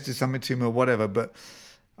suggested something to me or whatever, but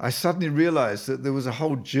I suddenly realized that there was a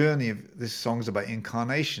whole journey of this song's about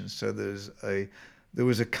incarnation. So there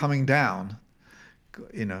was a coming down,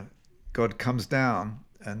 God comes down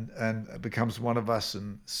and becomes one of us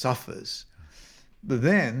and suffers. But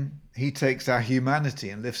then he takes our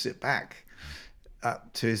humanity and lifts it back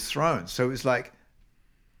up to his throne. So it's like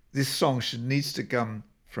this song needs to come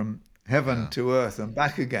from heaven to earth and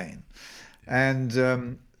back again.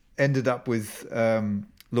 And ended up with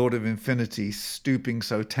Lord of Infinity stooping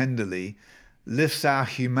so tenderly, lifts our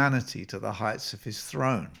humanity to the heights of his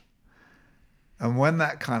throne. And when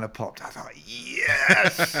that kind of popped, I thought,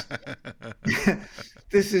 yes,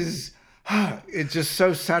 this is, it's just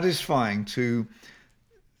so satisfying to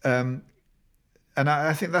and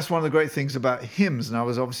I think that's one of the great things about hymns, and I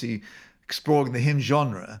was obviously exploring the hymn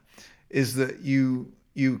genre, is that you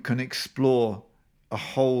can explore a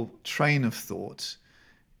whole train of thought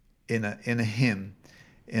in a hymn,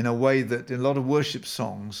 in a way that in a lot of worship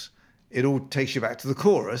songs, it all takes you back to the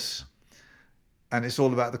chorus, and it's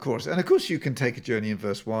all about the chorus. And of course, you can take a journey in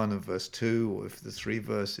verse 1 and verse 2, or if there's 3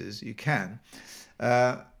 verses, you can.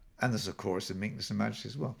 And there's a chorus of meekness and majesty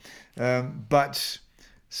as well. But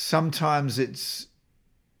sometimes it's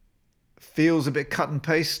feels a bit cut and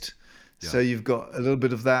paste. Yeah. So you've got a little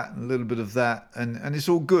bit of that and a little bit of that, and it's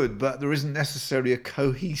all good, but there isn't necessarily a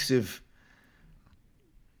cohesive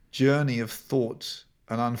journey of thought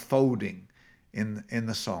and unfolding in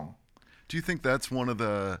the song. Do you think that's one of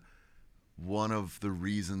the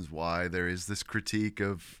reasons why there is this critique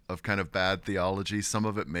of kind of bad theology? Some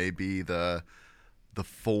of it may be the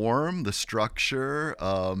form, the structure,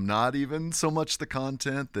 not even so much the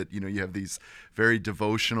content, that, you have these very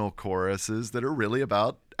devotional choruses that are really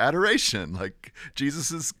about adoration, like Jesus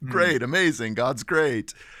is great, amazing, God's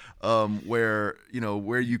great, where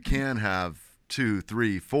you can have 2,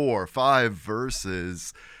 3, 4, 5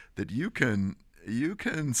 verses that you can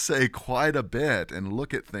say quite a bit and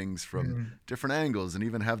look at things from different angles and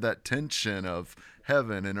even have that tension of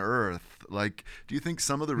heaven and earth. Like, do you think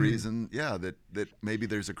some of the reason, that maybe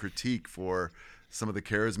there's a critique for some of the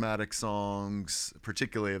charismatic songs,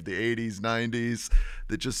 particularly of the 80s, 90s,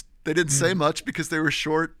 that they didn't say much because they were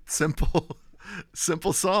short, simple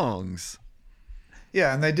songs?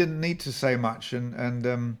 Yeah, and they didn't need to say much.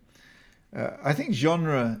 And I think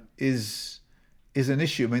genre is an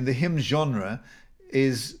issue. I mean, the hymn genre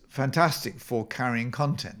is fantastic for carrying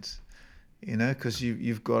content, because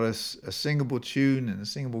you've got a singable tune and a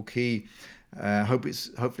singable key. Hopefully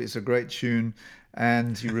it's a great tune,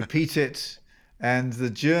 and you repeat it, and the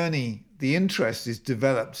journey, the interest is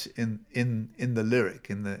developed in the lyric,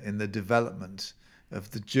 in the development of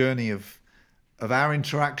the journey of our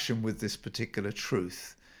interaction with this particular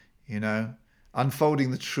truth, unfolding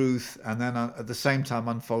the truth, and then at the same time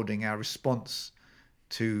unfolding our response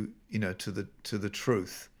to the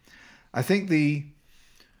truth. I think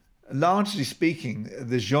largely speaking,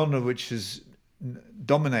 the genre which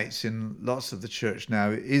dominates in lots of the church now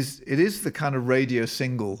is the kind of radio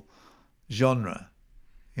single genre,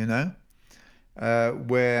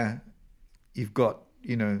 where you've got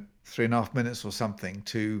 3.5 minutes or something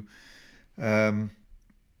to to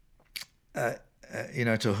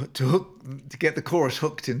get the chorus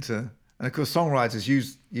hooked into. And of course, songwriters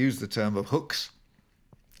use the term of hooks.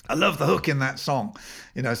 I love the hook in that song.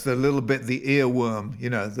 It's the little bit, the earworm.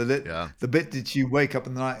 The bit that you wake up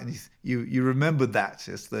in the night and you remember that.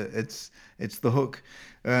 It's the hook,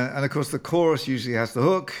 and of course the chorus usually has the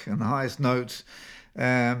hook and the highest notes,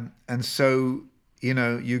 and so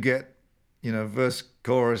you get verse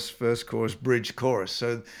chorus bridge chorus.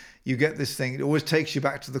 So you get this thing. It always takes you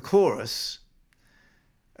back to the chorus,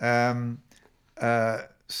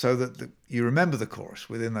 so that you remember the chorus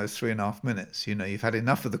within those 3.5 minutes. You've had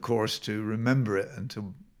enough of the chorus to remember it and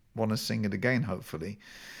to want to sing it again, hopefully.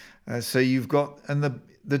 So you've got, and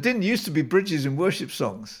there didn't used to be bridges in worship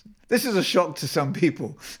songs. This is a shock to some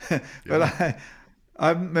people, but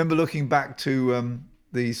I remember looking back to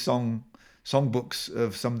the songbooks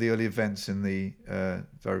of some of the early events in the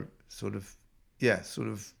very sort of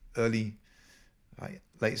early,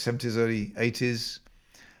 late 70s, early 80s,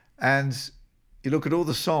 and you look at all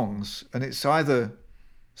the songs, and it's either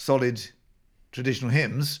solid traditional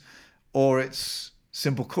hymns or it's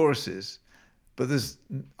simple choruses. But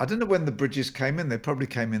I don't know when the bridges came in. They probably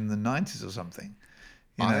came in the 90s or something.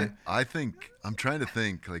 I think, I'm trying to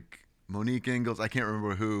think, like Monique Ingalls, I can't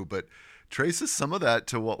remember who, but traces some of that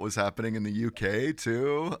to what was happening in the UK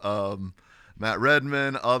too. Matt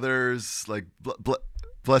Redman, others, like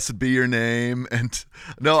Blessed Be Your Name. And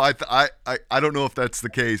no, I don't know if that's the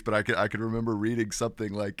case, but I could remember reading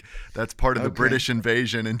something like that's part of the British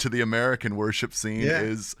invasion into the American worship scene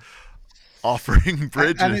is offering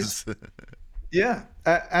bridges.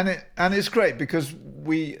 And it's great because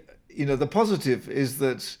the positive is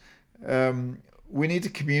that we need to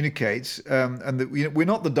communicate, and that we're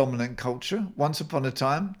not the dominant culture. Once upon a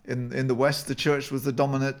time in the West, the church was the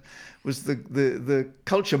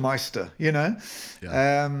culture meister,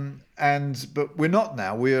 but we're not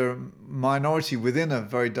now. We're a minority within a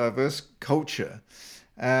very diverse culture,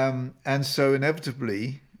 and so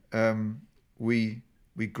inevitably we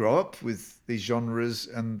grow up with these genres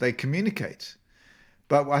and they communicate.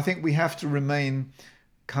 But I think we have to remain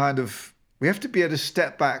we have to be able to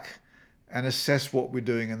step back and assess what we're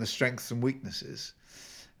doing and the strengths and weaknesses.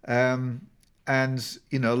 And and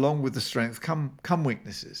along with the strength come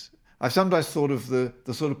weaknesses. I've sometimes thought of the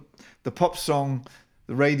sort of the pop song,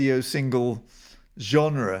 the radio single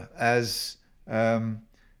genre as in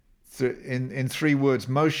three words: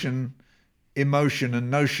 motion, emotion, and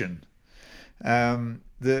notion.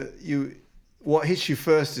 What hits you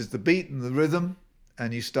first is the beat and the rhythm,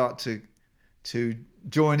 and you start to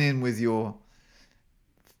join in with your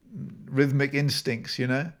rhythmic instincts,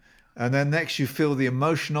 and then next you feel the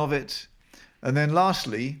emotion of it, and then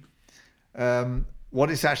lastly, what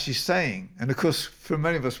it's actually saying. And of course, for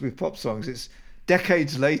many of us with pop songs, it's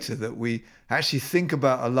decades later that we actually think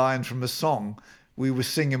about a line from a song we were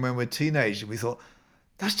singing when we were teenagers. We thought,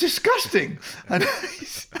 that's disgusting.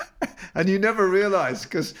 And you never realized,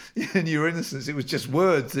 because in your innocence, it was just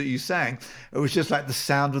words that you sang. It was just like the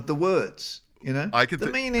sound of the words, meaning. I can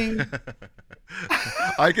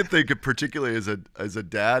think of, particularly as a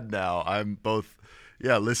dad now, I'm both,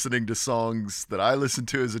 listening to songs that I listened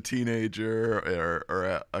to as a teenager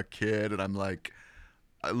or a kid, and I'm like,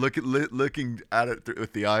 looking at it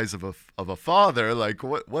with the eyes of a father, like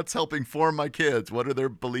what's helping form my kids? What are their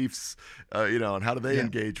beliefs, and how do they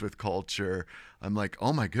engage with culture? I'm like,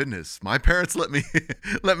 oh my goodness, my parents let me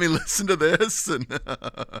listen to this, and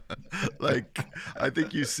like I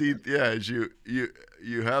think you see, as you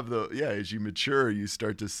have as you mature, you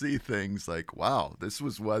start to see things like, wow, this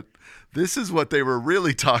is what they were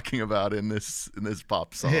really talking about in this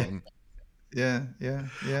pop song. Yeah.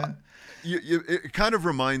 It kind of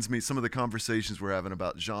reminds me, some of the conversations we're having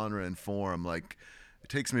about genre and form, like it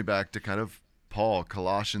takes me back to kind of Paul,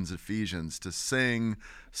 Colossians, Ephesians, to sing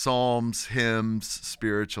psalms, hymns,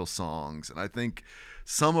 spiritual songs. And I think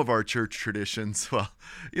some of our church traditions,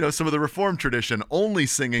 some of the Reformed tradition, only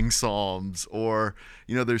singing psalms, or,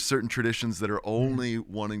 there's certain traditions that are only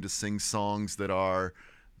wanting to sing songs that are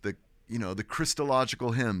the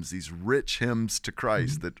Christological hymns, these rich hymns to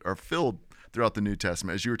Christ that are filled throughout the New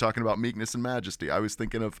Testament. As you were talking about meekness and majesty, I was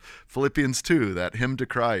thinking of Philippians 2, that hymn to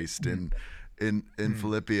Christ in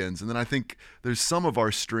Philippians. And then I think there's some of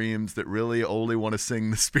our streams that really only want to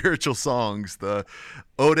sing the spiritual songs, the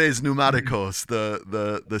odes pneumaticos,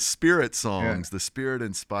 the spirit songs, the spirit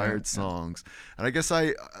inspired songs. And I guess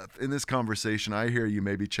in this conversation, I hear you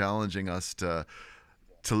maybe challenging us to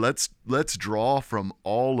let's draw from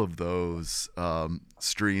all of those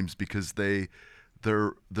streams, because they're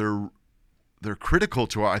critical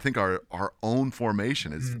to our own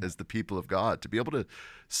formation as the people of God. To be able to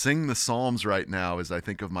sing the Psalms right now, as I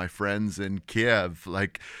think of my friends in Kiev,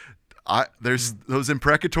 like there's those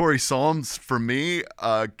imprecatory Psalms for me,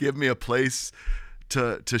 give me a place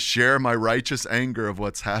to share my righteous anger of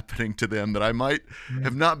what's happening to them that I might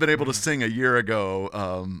have not been able to sing a year ago,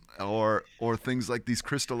 or things like these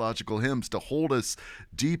Christological hymns, to hold us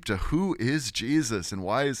deep to who is Jesus and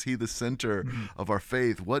why is he the center of our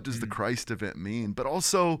faith? What does the Christ event mean? But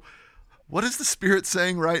also, what is the Spirit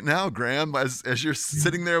saying right now, Graham, as you're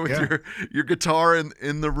sitting there with your guitar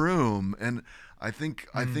in the room? And I think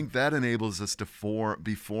that enables us to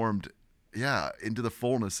be formed into the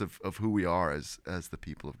fullness of who we are as the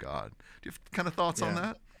people of God. Do you have kind of thoughts on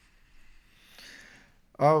that?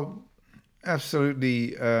 Oh,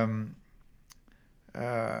 absolutely. I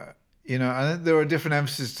think there are different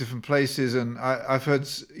emphases, different places, and I've heard,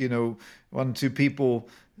 one or two people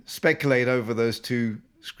speculate over those two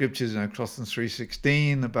scriptures, Colossians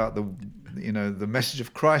 3:16, about the message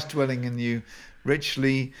of Christ dwelling in you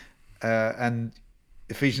richly, and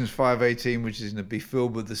Ephesians 5:18, which is to be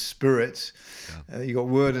filled with the Spirit. You got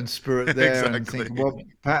Word and Spirit there, and think, well,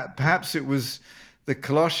 perhaps it was the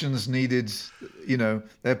Colossians needed, they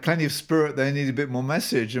had plenty of Spirit, they needed a bit more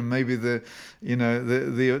message, and maybe the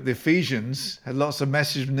Ephesians had lots of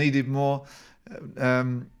message, needed more,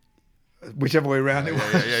 whichever way around it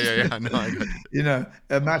was. No,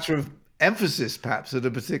 a matter of emphasis, perhaps at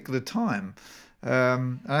a particular time.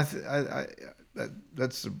 And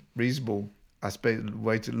that's a reasonable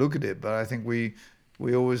way to look at it, but I think we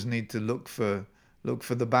always need to look for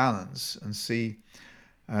the balance and see.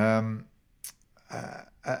 And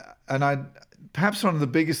perhaps one of the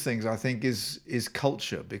biggest things I think is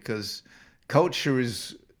culture, because culture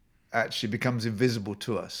actually becomes invisible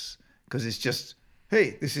to us, because it's just,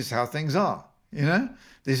 hey, this is how things are,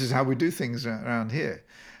 this is how we do things around here.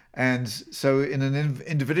 And so in an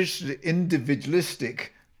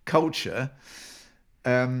individualistic culture,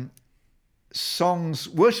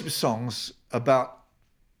 worship songs about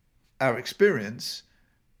our experience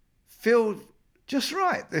feel just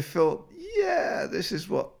right. They feel, this is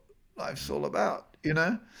what life's all about,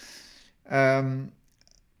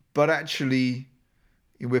 But actually,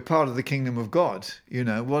 we're part of the kingdom of God.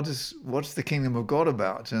 What's the kingdom of God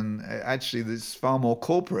about? And actually, it's far more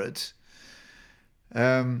corporate.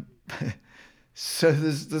 So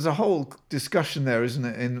there's a whole discussion there, isn't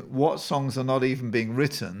it, in what songs are not even being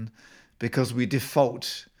written because we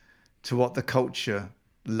default to what the culture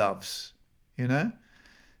loves,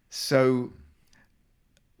 So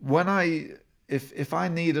if I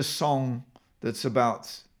need a song that's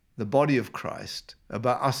about the body of Christ,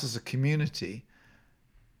 about us as a community,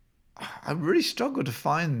 I really struggle to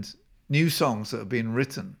find new songs that have been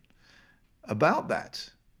written about that,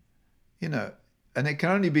 and it can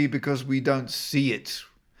only be because we don't see it.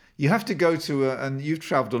 You have to go to and you've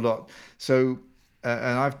traveled a lot, so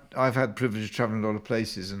and I've had the privilege of traveling a lot of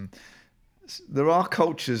places, and there are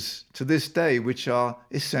cultures to this day which are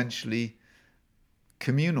essentially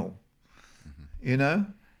communal,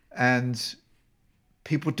 and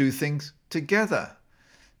people do things together.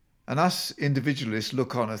 And us individualists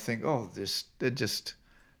look on and think, oh, they're just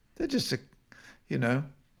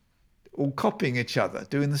all copying each other,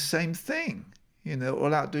 doing the same thing,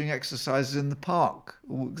 all out doing exercises in the park,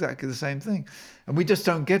 all exactly the same thing. And we just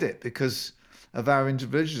don't get it because of our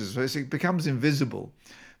individualism. So it becomes invisible.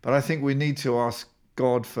 But I think we need to ask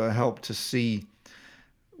God for help to see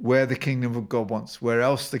where the kingdom of God where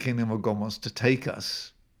else the kingdom of God wants to take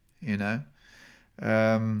us, and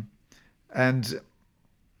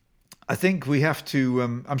I think we have to,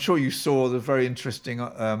 I'm sure you saw the very interesting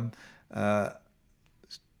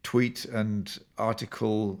tweet and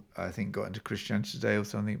article, I think got into Christianity Today or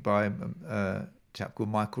something, by a chap called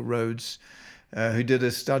Michael Rhodes, who did a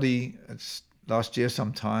study last year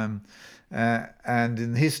sometime. And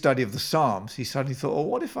in his study of the Psalms, he suddenly thought, oh,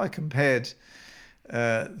 what if I compared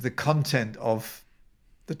the content of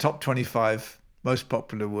the top 25 most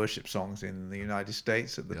popular worship songs in the United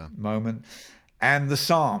States at the moment and the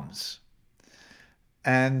Psalms?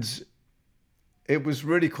 And it was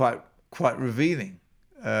really quite revealing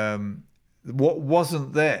what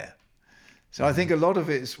wasn't there. So I think a lot of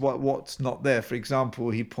it is what's not there. For example,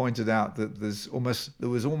 he pointed out that there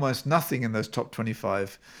was almost nothing in those top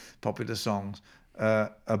 25 popular songs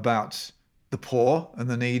about the poor and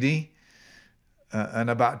the needy and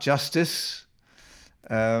about justice,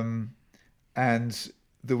 and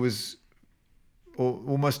there was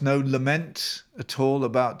almost no lament at all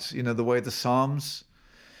about the way the Psalms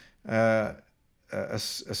are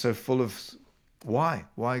so full of why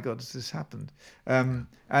God has this happened. And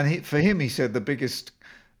for him, he said the biggest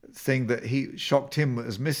thing that he shocked him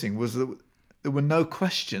as missing was that there were no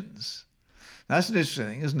questions. That's an interesting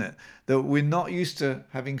thing, isn't it? That we're not used to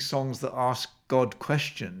having songs that ask God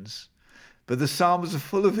questions, but the Psalms are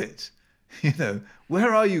full of it.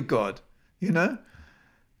 Where are you, God?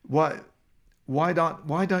 Why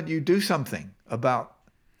don't you do something about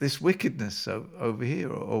this wickedness over here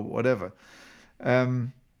or whatever?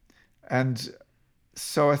 And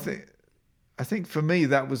so I think for me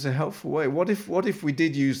that was a helpful way. What if we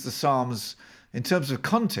did use the Psalms in terms of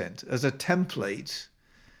content as a template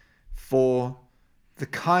for the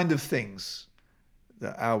kind of things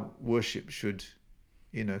that our worship should,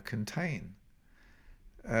 contain?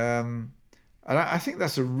 And I think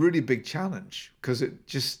that's a really big challenge, because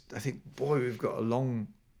I think, boy, we've got a long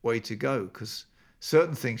way to go, because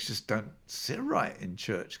certain things just don't sit right in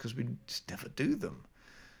church because we just never do them.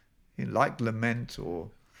 Like lament or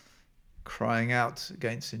crying out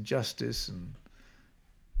against injustice.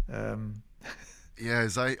 And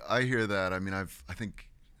as I hear that, I mean, I think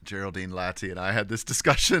Geraldine Latty and I had this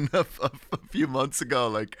discussion a few months ago,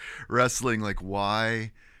 like wrestling, like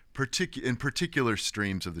why in particular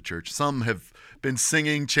streams of the church, some have been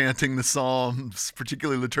singing, chanting the Psalms,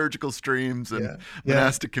 particularly liturgical streams and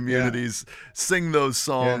monastic communities, sing those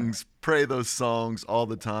songs, pray those songs all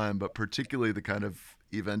the time, but particularly the kind of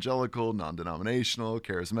evangelical, non-denominational,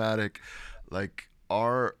 charismatic, like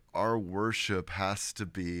our worship has to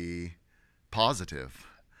be positive.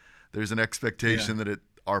 There's an expectation that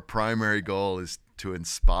our primary goal is to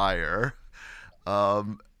inspire,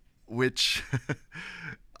 which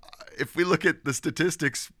if we look at the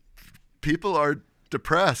statistics, people are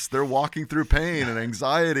depressed. They're walking through pain and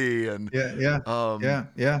anxiety and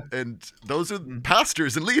and those are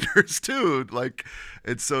pastors and leaders too. Like,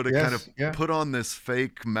 it's so to kind of put on this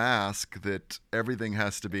fake mask that everything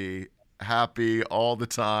has to be happy all the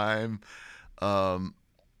time.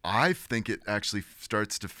 I think it actually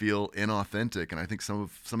starts to feel inauthentic, and I think some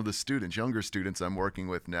of the students, younger students I'm working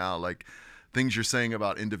with now, like things you're saying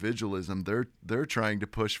about individualism, they're trying to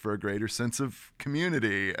push for a greater sense of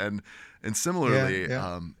community and similarly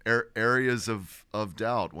areas of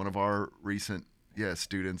doubt. One of our recent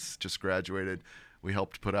students just graduated we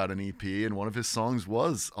helped put out an EP, and one of his songs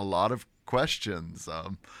was a lot of questions,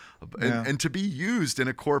 and to be used in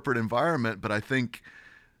a corporate environment. But I think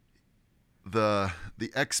the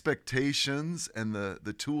expectations and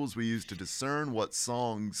the tools we use to discern what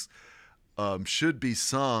songs should be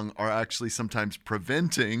sung are actually sometimes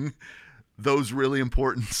preventing those really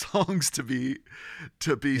important songs to be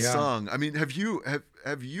sung. I mean, have you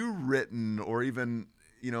written, or even,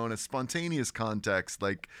 in a spontaneous context,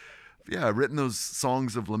 like, written those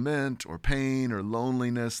songs of lament or pain or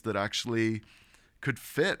loneliness that actually could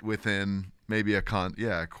fit within maybe a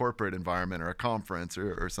corporate environment or a conference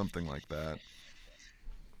or something like that?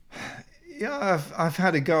 Yeah, I've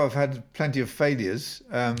had a go. I've had plenty of failures.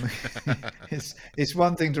 It's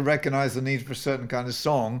one thing to recognize the need for a certain kind of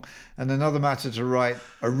song, and another matter to write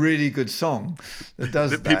a really good song that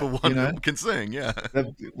does that people that. can sing. Yeah,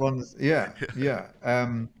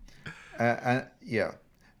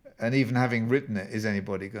 and even having written it, is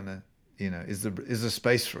anybody gonna, is there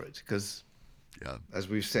space for it? Because, as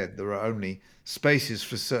we've said, there are only spaces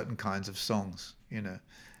for certain kinds of songs.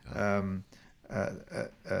 And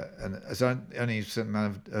there's only a certain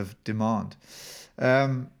amount of demand.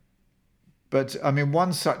 But I mean,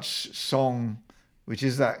 one such song, which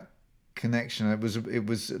is that connection, it was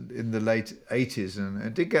in the late 80s, and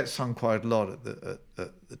it did get sung quite a lot at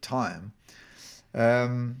the time.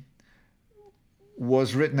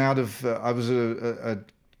 Was written out of I was at a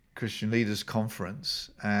Christian leaders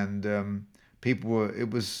conference, and it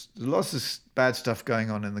was lots of bad stuff going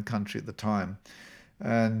on in the country at the time,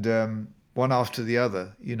 and one after the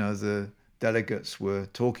other, the delegates were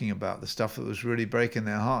talking about the stuff that was really breaking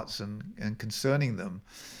their hearts and concerning them.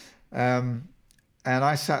 And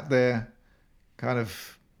I sat there, kind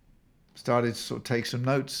of started to sort of take some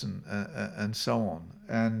notes and so on.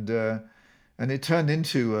 And it turned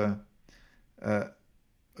into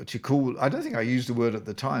what you call, I don't think I used the word at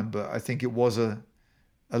the time, but I think it was a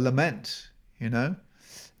lament, It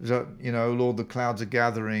was, Lord, the clouds are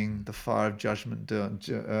gathering, the fire of judgment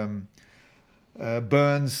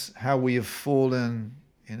burns, how we have fallen,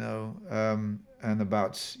 and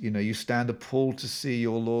about, you stand appalled to see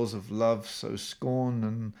your laws of love so scorned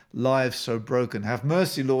and lives so broken. Have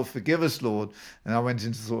mercy, Lord, forgive us, Lord. And I went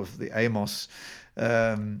into sort of the Amos,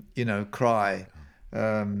 cry,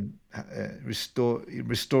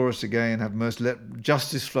 restore us again, have mercy, let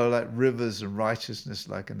justice flow like rivers and righteousness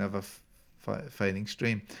like a never fading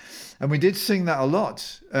stream. And we did sing that a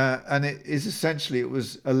lot, and it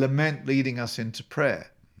was a lament leading us into prayer,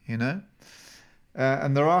 and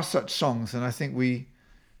there are such songs, and I think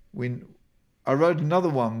I wrote another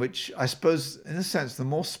one, which I suppose, in a sense, the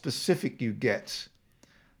more specific you get,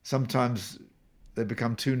 sometimes they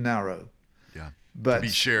become too narrow. But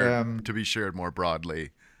to be shared more broadly.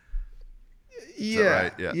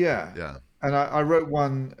 Right? Yeah. And I wrote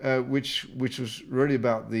one which was really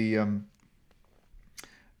about the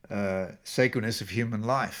sacredness of human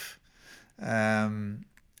life, and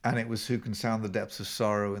it was, who can sound the depths of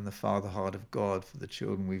sorrow in the father heart of God for the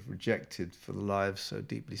children we've rejected, for the lives so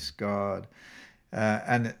deeply scarred,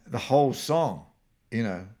 and the whole song,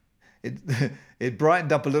 it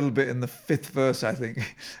brightened up a little bit in the fifth verse, I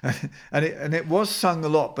think, and it was sung a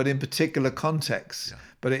lot, but in particular contexts.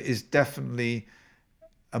 But it is definitely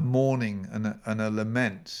a mourning and a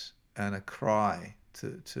lament and a cry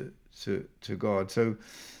to God. So,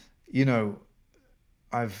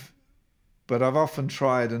 I've often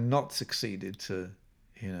tried and not succeeded to,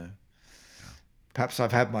 perhaps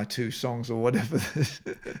I've had my two songs or whatever.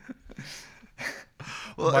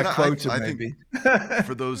 Well, my quota, I maybe. think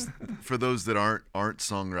for those that aren't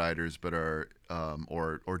songwriters but are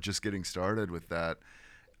or just getting started with that,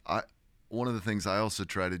 one of the things I also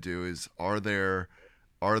try to do is, are there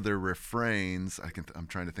refrains? I'm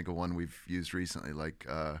trying to think of one we've used recently, like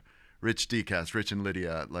Rich and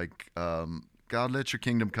Lydia, like God, let your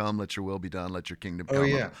kingdom come, let your will be done, let your kingdom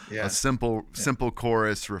come. A simple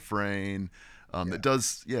chorus refrain that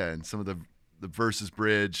does, and some of the verses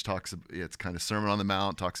bridge talks. It's kind of Sermon on the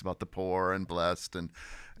Mount, talks about the poor and blessed, and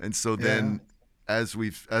so then as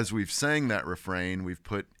we've sang that refrain, we've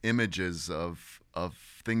put images of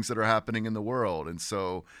things that are happening in the world, and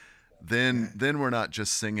so then we're not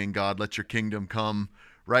just singing God, let your kingdom come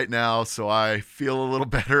right now, so I feel a little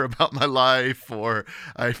better about my life, or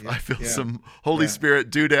I feel some Holy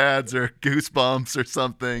Spirit doodads or goosebumps or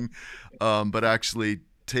something, but actually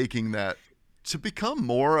taking that to become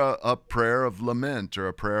more a prayer of lament, or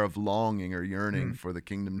a prayer of longing or yearning for the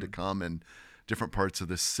kingdom to come in different parts of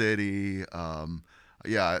the city.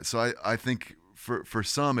 So I think for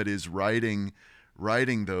some it is writing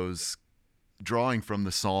those, drawing from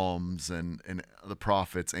the Psalms and the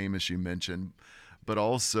prophets. Amos, you mentioned, but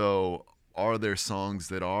also are there songs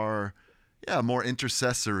that are more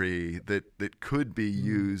intercessory that could be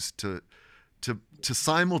used to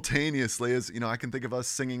simultaneously, as I can think of us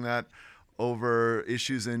singing that over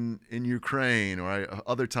issues in Ukraine, or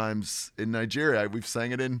other times in Nigeria. We've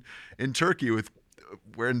sang it in Turkey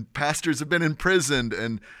when pastors have been imprisoned,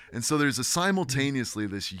 and so there's a simultaneously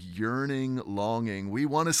this yearning, longing. We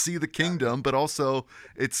want to see the kingdom, but also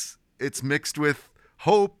it's mixed with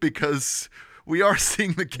hope, because we are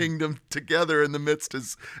seeing the kingdom together in the midst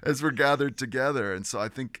as we're gathered together. And so I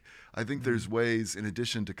think there's ways, in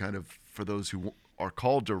addition to kind of for those who are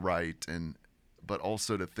called to write, but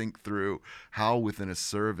also to think through how within a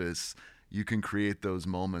service you can create those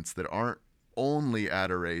moments that aren't only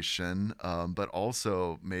adoration, but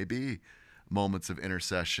also maybe moments of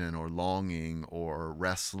intercession or longing or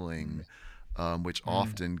wrestling, which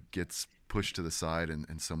often gets pushed to the side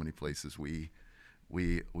in so many places we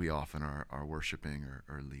often are worshiping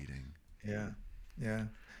or leading.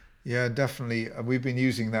 Yeah, definitely. We've been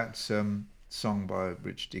using that song by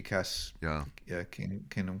Rich DeCass,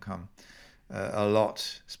 Kingdom Come, a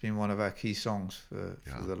lot. It's been one of our key songs for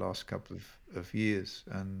the last couple of years,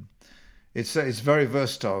 and it's very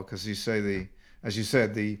versatile, because as you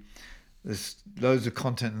said, there's loads of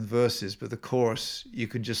content in the verses, but the chorus, you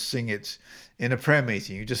can just sing it in a prayer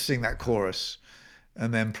meeting. You just sing that chorus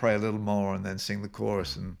and then pray a little more and then sing the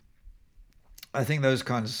chorus. And I think those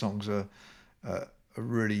kinds of songs are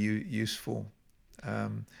really useful.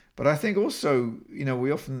 But I think also,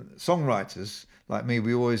 we often, songwriters like me,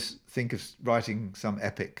 we always think of writing some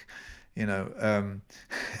epic,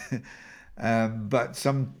 but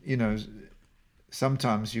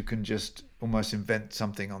sometimes you can just almost invent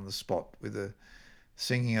something on the spot with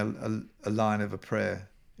singing a line of a prayer,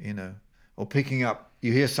 or picking up,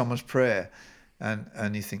 you hear someone's prayer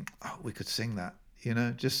and you think, oh, we could sing that,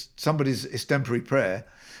 just somebody's extempore prayer,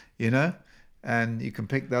 and you can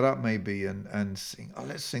pick that up maybe and sing, oh,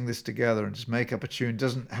 let's sing this together, and just make up a tune. It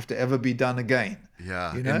doesn't have to ever be done again.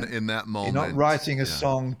 Yeah, in that moment. You're not writing a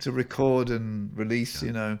song to record and release,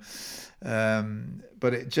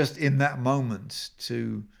 but it just in that moment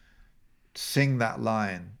to sing that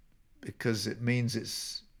line, because it means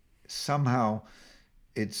it's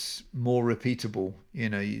more repeatable.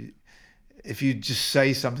 If you just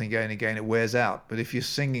say something again and again, it wears out. But if you're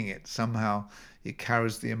singing it, somehow it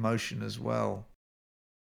carries the emotion as well.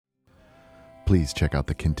 Please check out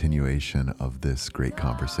the continuation of this great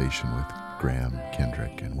conversation with Graham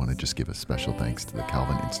Kendrick, and want to just give a special thanks to the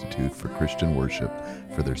Calvin Institute for Christian Worship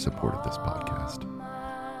for their support of this podcast.